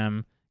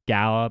Lamb,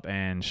 Gallup,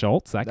 and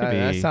Schultz, that could be.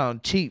 That sounds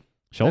cheap.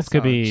 Schultz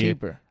could be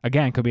cheaper.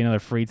 Again, could be another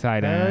free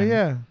tight end.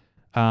 Yeah.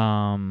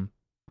 I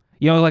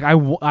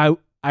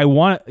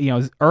want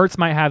Ertz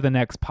might have the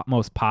next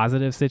most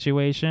positive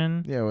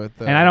situation. Yeah, with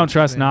and I don't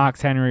trust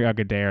Knox, Henry, or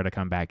Goedert to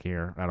come back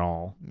here at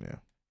all. Yeah.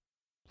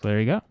 So there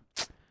you go.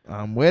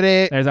 I'm with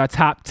it. There's our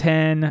top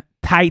 10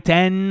 tight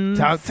ends.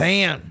 Top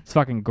 10. It's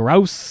fucking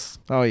gross.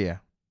 Oh yeah.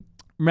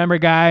 Remember,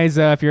 guys,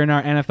 if you're in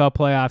our NFL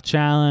playoff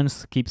challenge,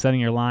 keep setting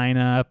your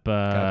lineup.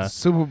 Got the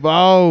Super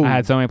Bowl. I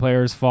had so many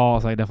players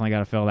fall, so I definitely got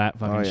to fill that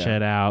fucking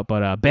shit out.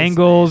 But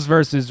Bengals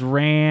versus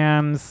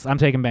Rams. I'm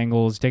taking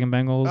Bengals. You taking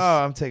Bengals?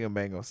 Oh, I'm taking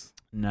Bengals.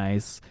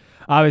 Nice.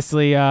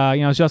 Obviously,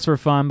 it's just for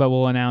fun, but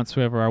we'll announce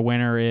whoever our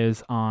winner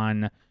is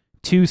on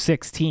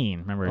 216.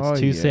 Remember, it's Oh,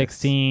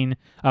 216.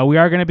 We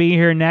are going to be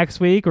here next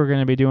week. We're going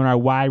to be doing our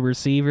wide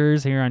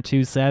receivers here on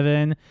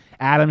 2-7.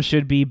 Adam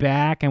should be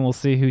back, and we'll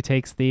see who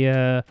takes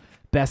the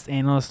best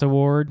analyst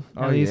award,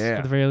 at least, yeah.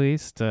 at the very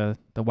least. The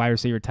wide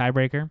receiver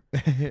tiebreaker.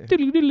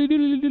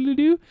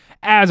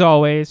 As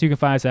always, you can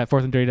find us at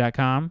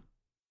fourthanddirty.com,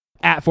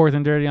 at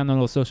fourthanddirty on the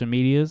little social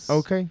medias.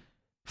 Okay.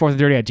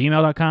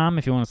 fourthanddirty@gmail.com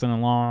if you want to send a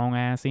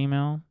long-ass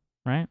email,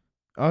 right?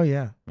 Oh,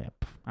 yeah. Yep.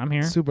 I'm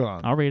here. Super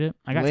long. I'll read it.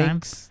 I got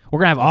Links. time. We're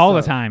going to have What's all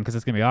up? the time because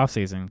it's going to be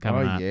off-season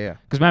coming up. Yeah.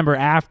 Because remember,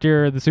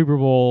 after the Super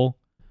Bowl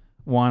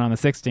one on the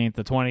 16th,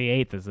 the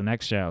 28th is the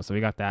next show. So we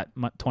got that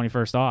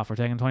 21st off. We're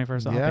taking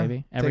 21st off, Yeah,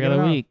 baby. Every taking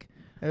other it off. week.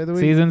 Every other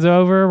week. Season's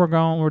over. We're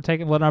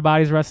letting our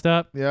bodies rest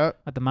up. Yep.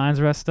 Let the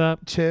minds rest up.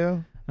 And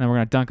Chill. then we're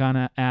going to dunk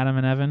on Adam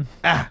and Evan.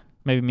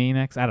 Maybe me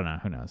next. I don't know.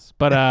 Who knows?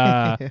 But,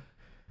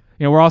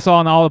 we're also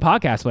on all the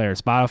podcast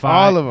players. Spotify,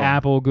 All of 'em.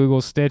 Apple,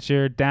 Google,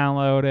 Stitcher.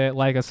 Download it.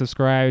 Like us,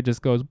 subscribe. It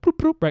just goes boop,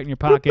 boop, right in your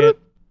pocket.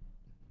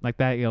 Like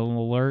that, you get a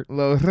little alert.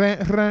 Little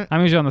rent.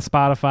 I'm usually on the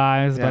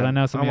Spotifys, but Yeah, I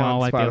know some of I'm y'all on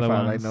like the other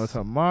Spotify ones. like no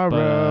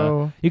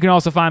tomorrow. You can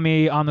also find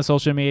me on the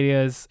social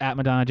medias at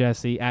Madonna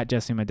Jesse, at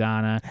Jesse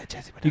Madonna.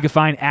 You can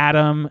find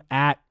Adam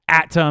at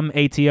Atom,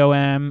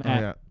 ATOM,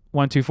 at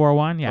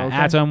 1241. Yeah, Okay.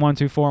 Atom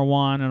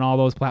 1241 and all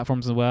those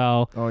platforms as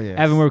well. Oh, yeah.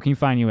 Evan, where can you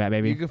find you at,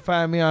 baby? You can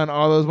find me on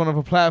all those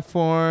wonderful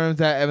platforms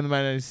at Evan the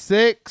Man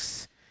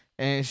 96.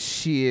 And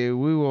shit,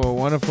 we will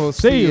wonderful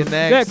see you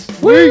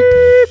next week.